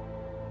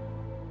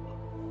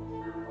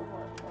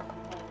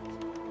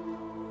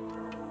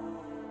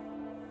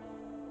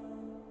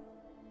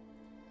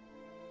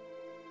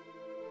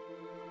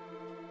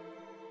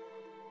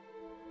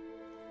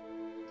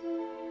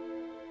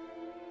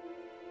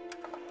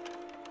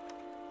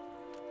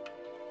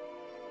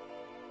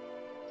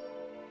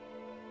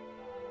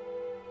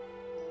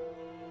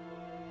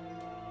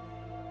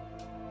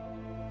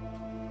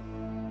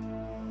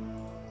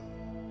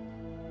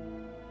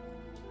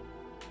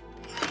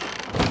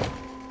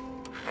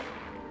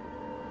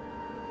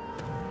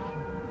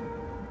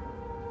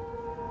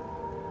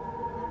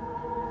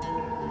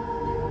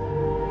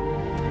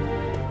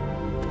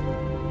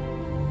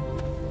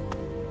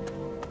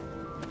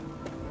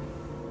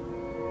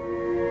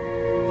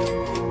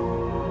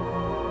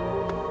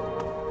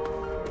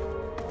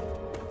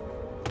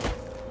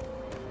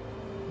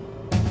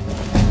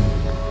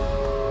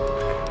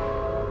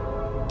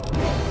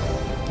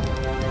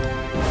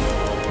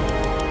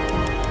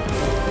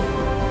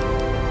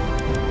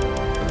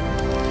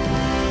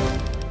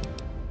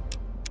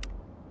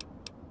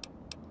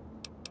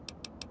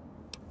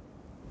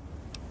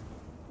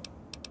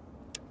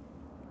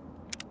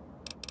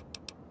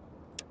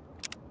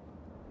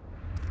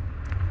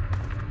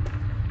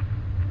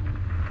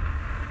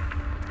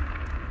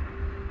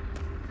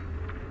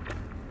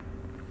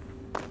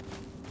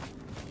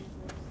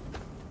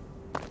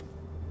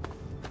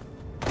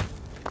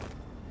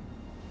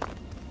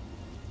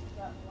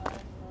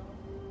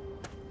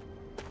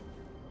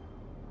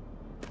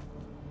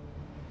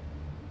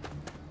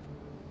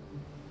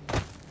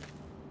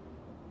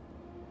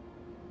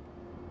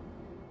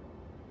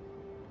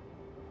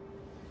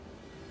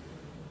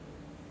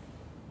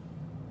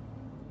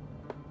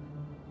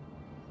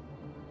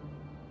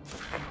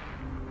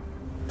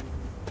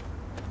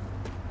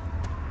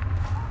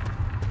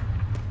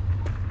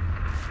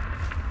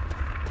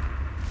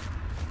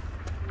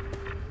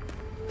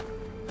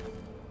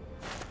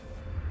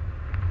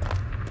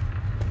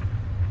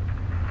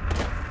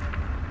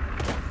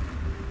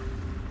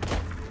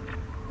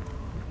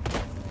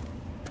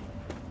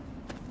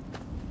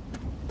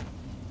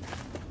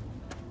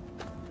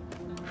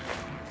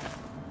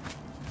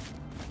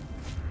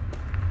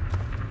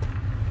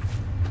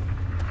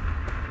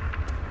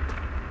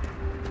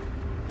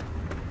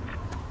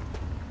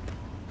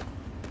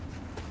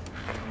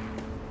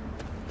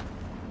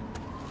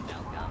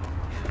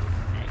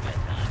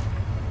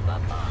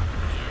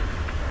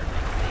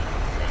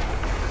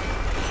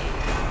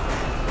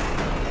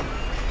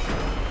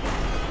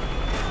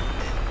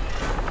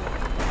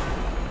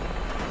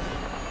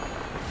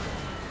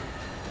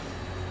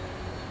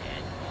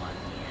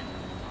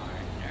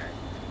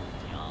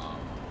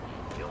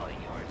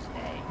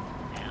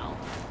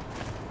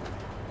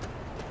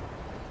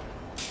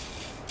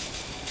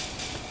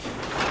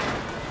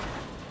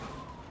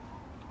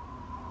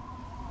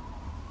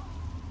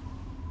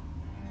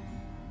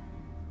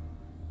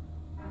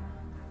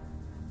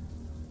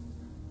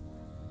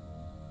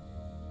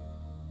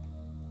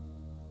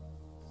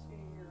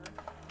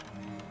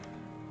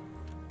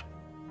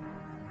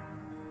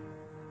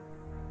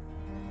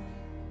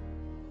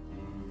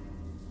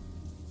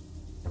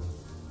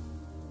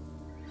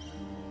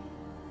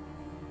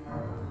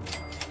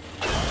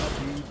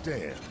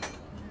 Damn.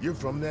 You're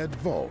from that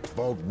vault,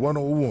 Vault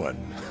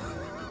 101.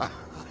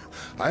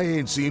 I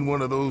ain't seen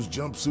one of those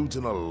jumpsuits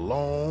in a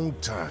long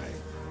time.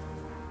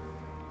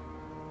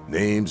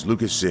 Name's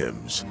Lucas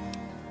Sims.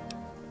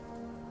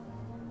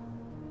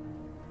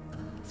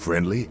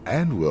 Friendly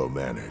and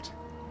well-mannered.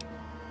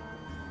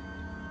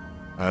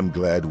 I'm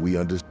glad we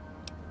understand.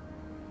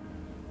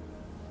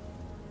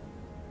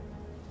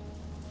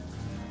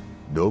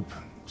 Nope,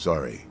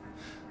 sorry.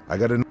 I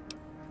got a...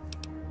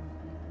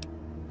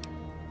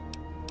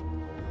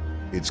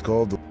 It's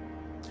called the...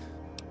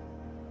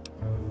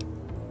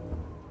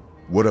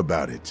 What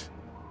about it?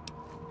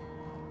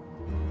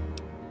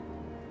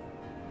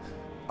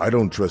 I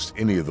don't trust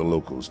any of the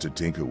locals to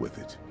tinker with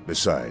it.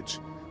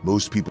 Besides,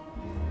 most people...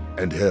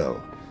 And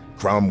hell,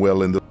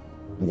 Cromwell and the...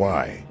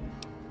 Why?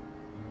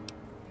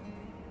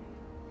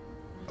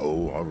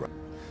 Oh, all right.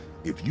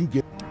 If you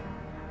get...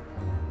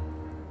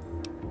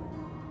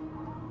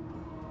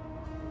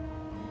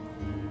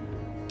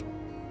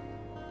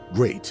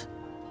 Great.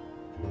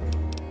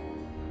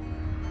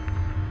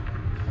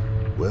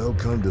 Well,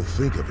 come to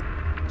think of it,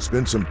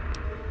 spend some...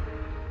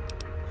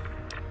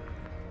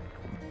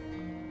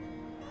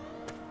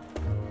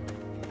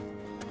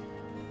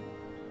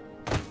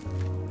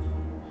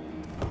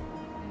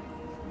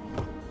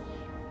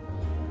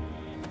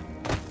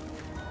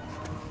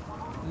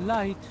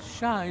 Light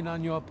shine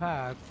on your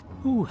path.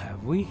 Who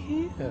have we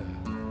here?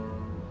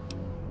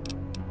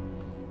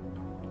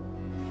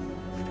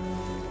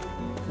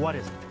 What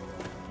is it?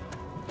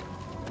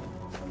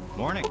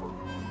 Morning.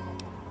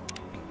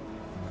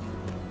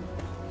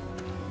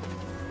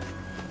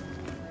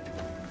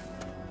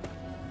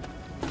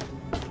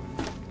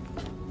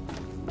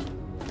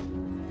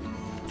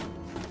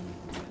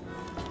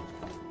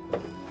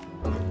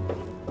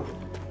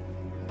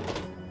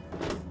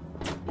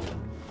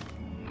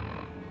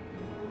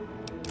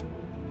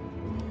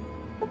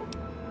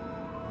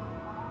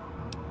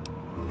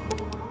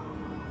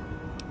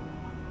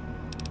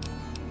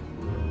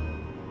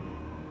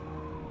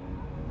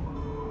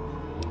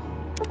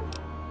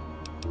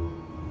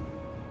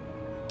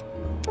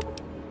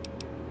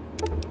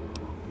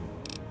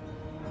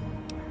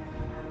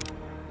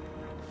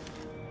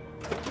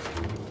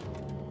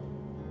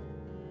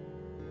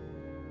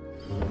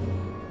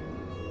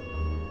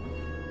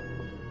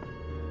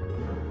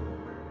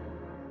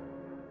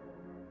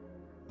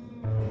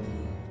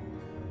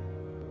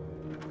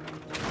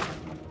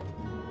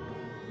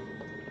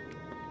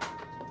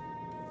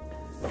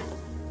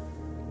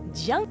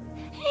 Junk?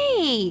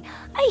 Hey,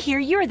 I hear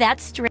you're that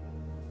straight.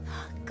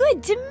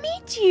 Good to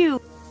meet you.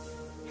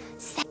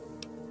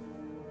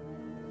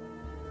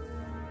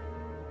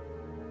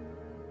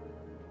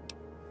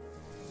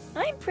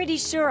 I'm pretty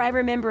sure I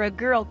remember a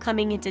girl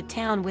coming into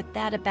town with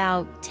that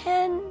about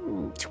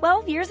 10,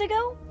 12 years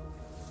ago.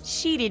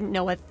 She didn't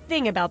know a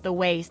thing about the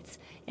wastes,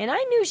 and I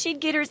knew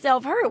she'd get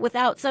herself hurt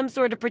without some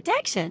sort of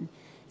protection.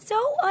 So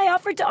I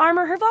offered to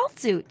armor her vault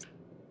suit.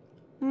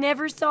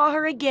 Never saw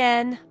her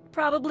again.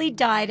 Probably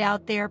died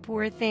out there,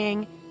 poor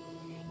thing.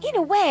 In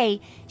a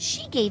way,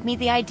 she gave me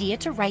the idea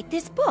to write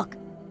this book.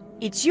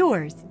 It's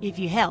yours, if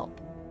you help.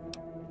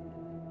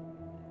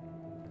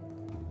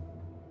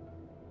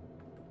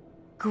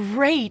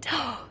 Great!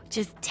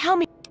 Just tell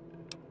me...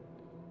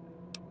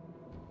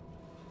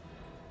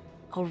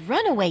 A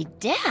runaway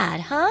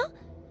dad, huh?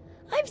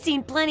 I've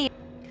seen plenty.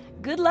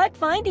 Good luck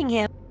finding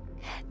him.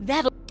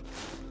 That'll...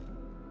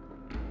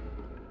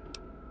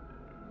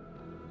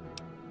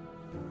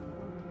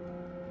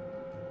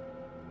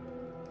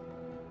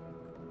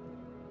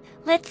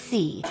 Let's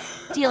see.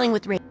 Dealing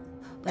with rape.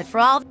 But for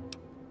all...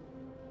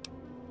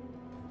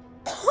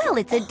 Well,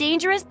 it's a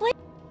dangerous place.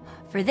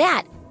 For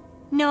that,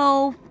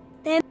 no,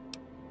 then...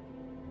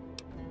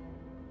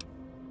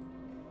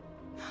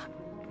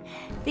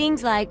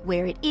 Things like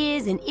where it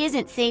is and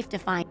isn't safe to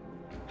find.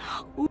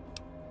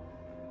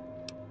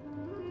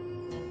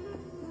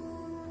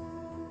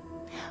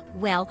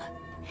 Well,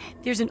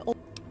 there's an old...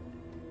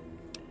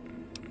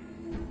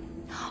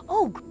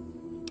 Oh,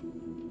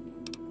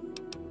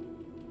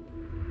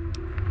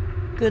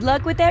 good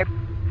luck with that.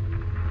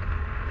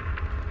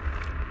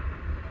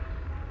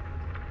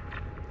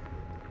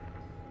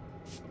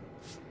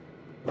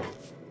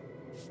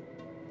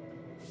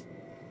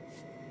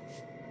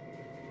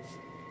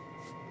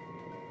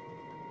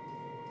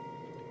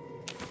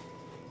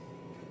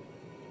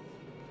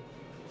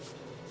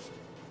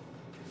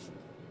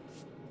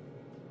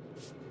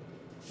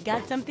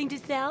 Got something to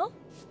sell?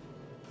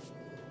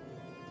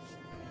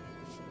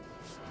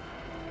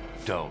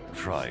 Don't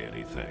try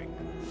anything.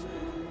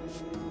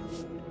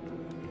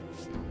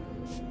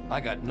 I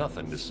got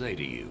nothing to say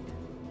to you.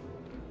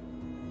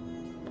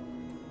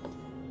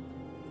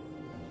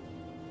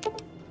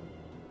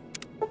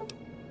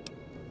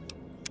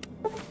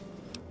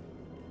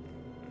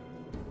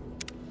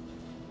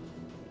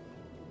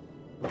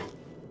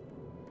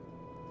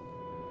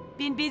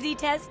 Been busy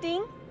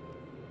testing?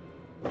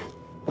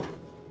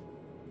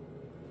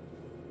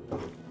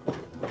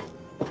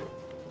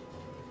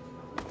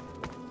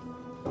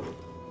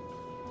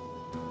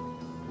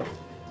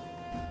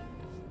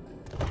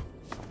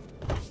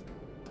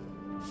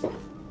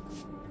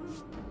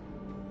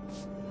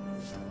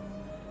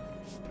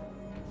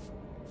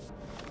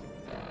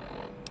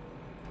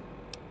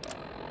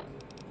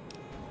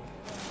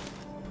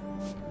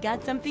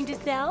 Got something to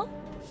sell?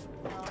 I'm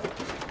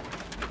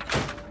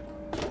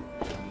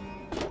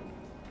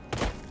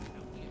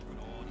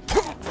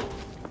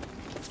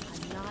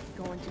not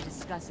going to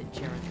discuss it,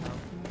 Jericho.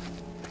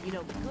 You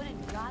know good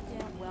and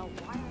goddamn well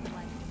why I'm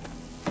like...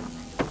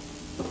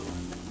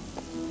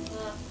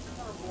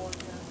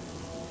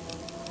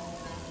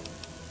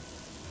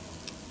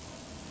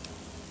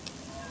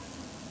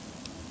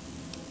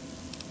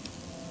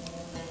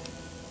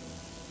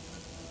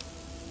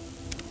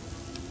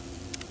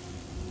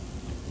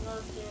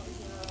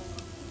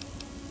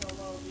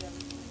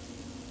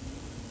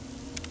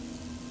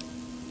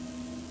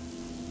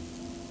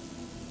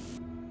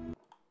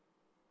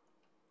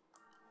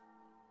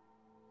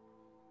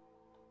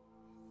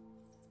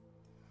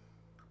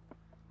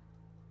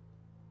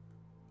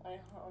 I'm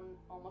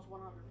almost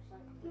 100%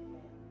 complete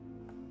game.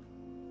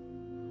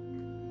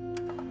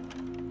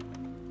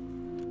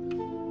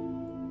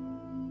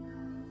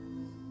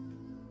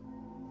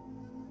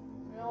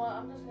 You know what?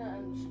 I'm just gonna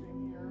end the stream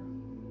here.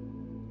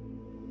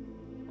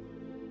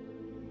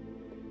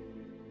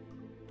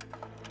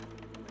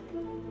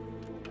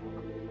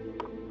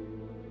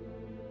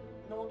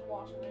 No one's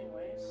watching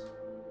anyways.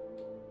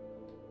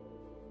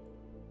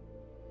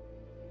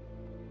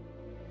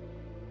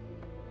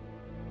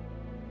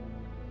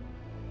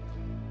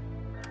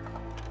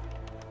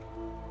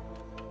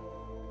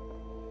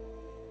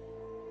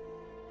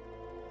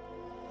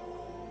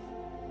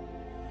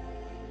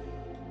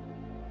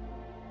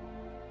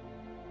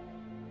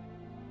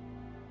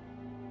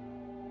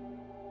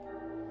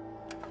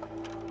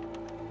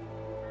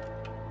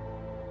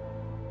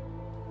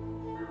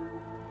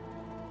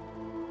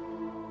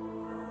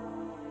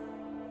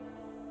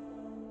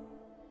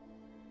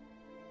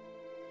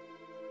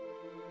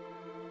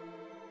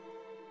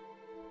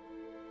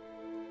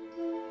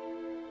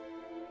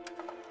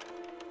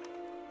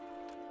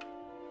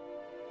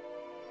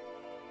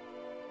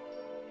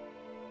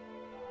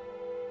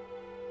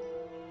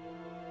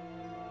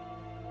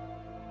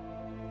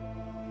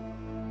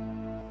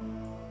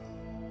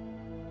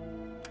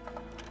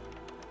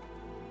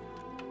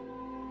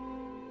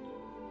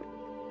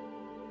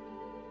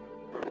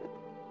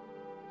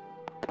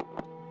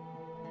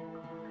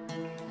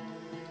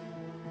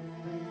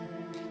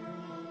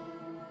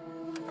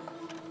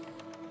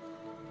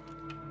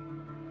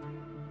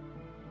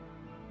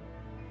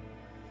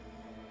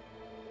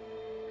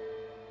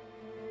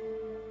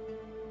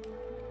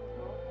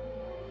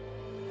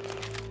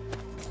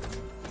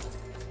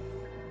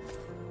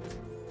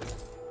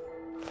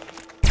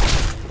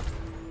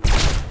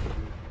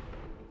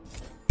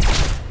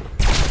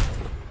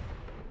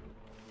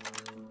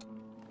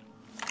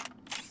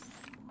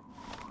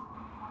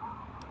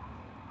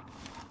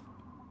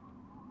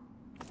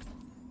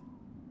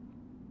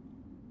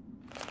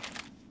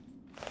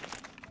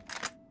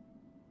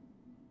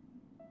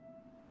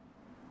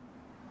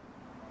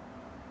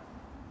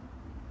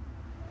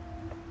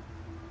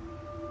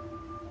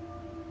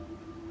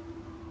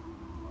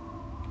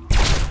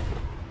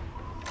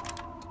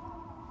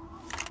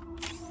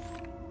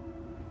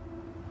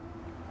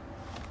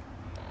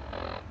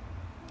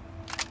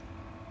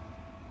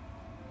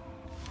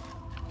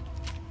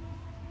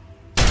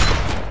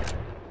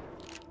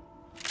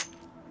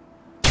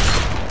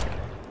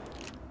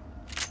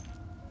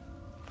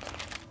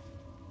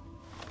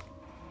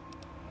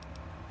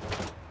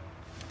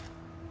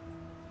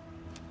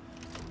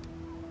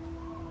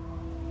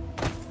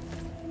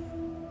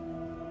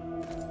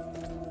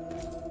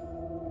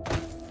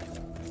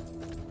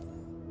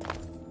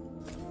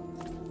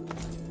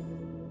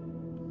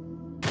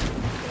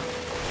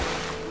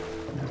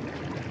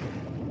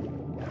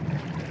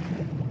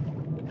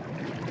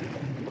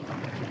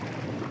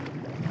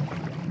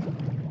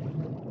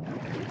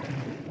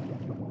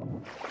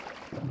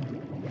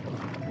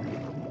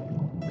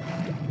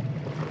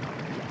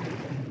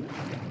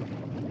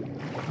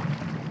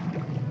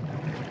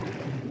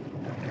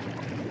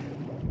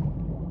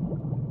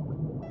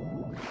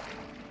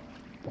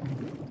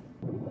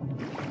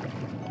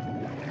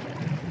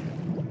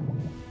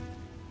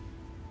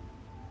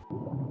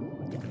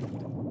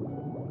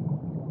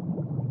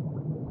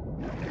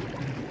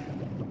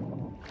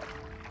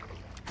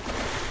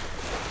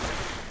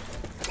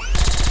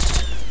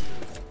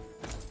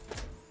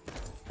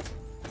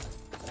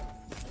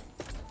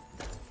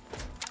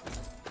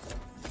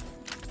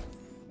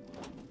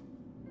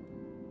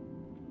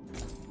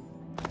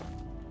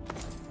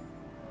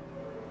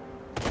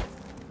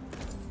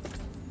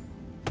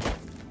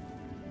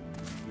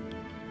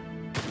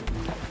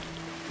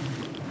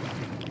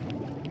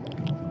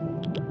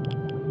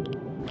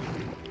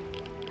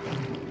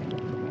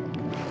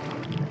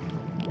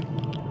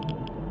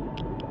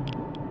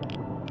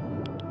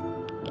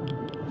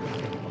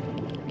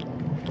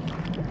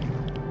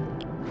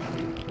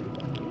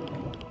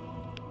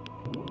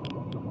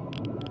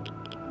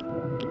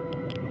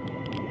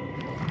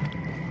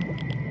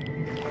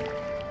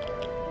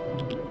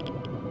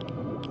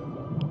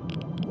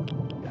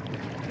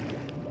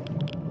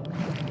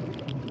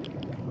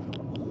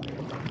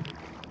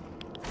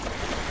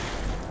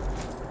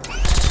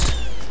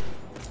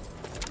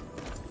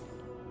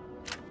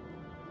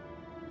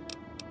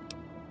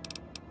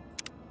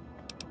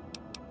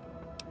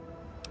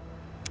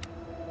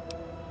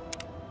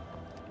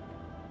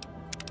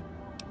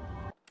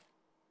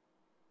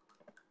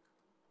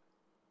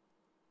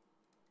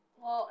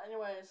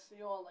 anyways, see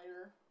you all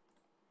later.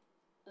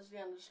 This is the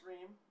end of the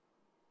stream.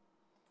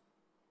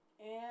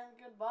 And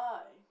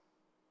goodbye.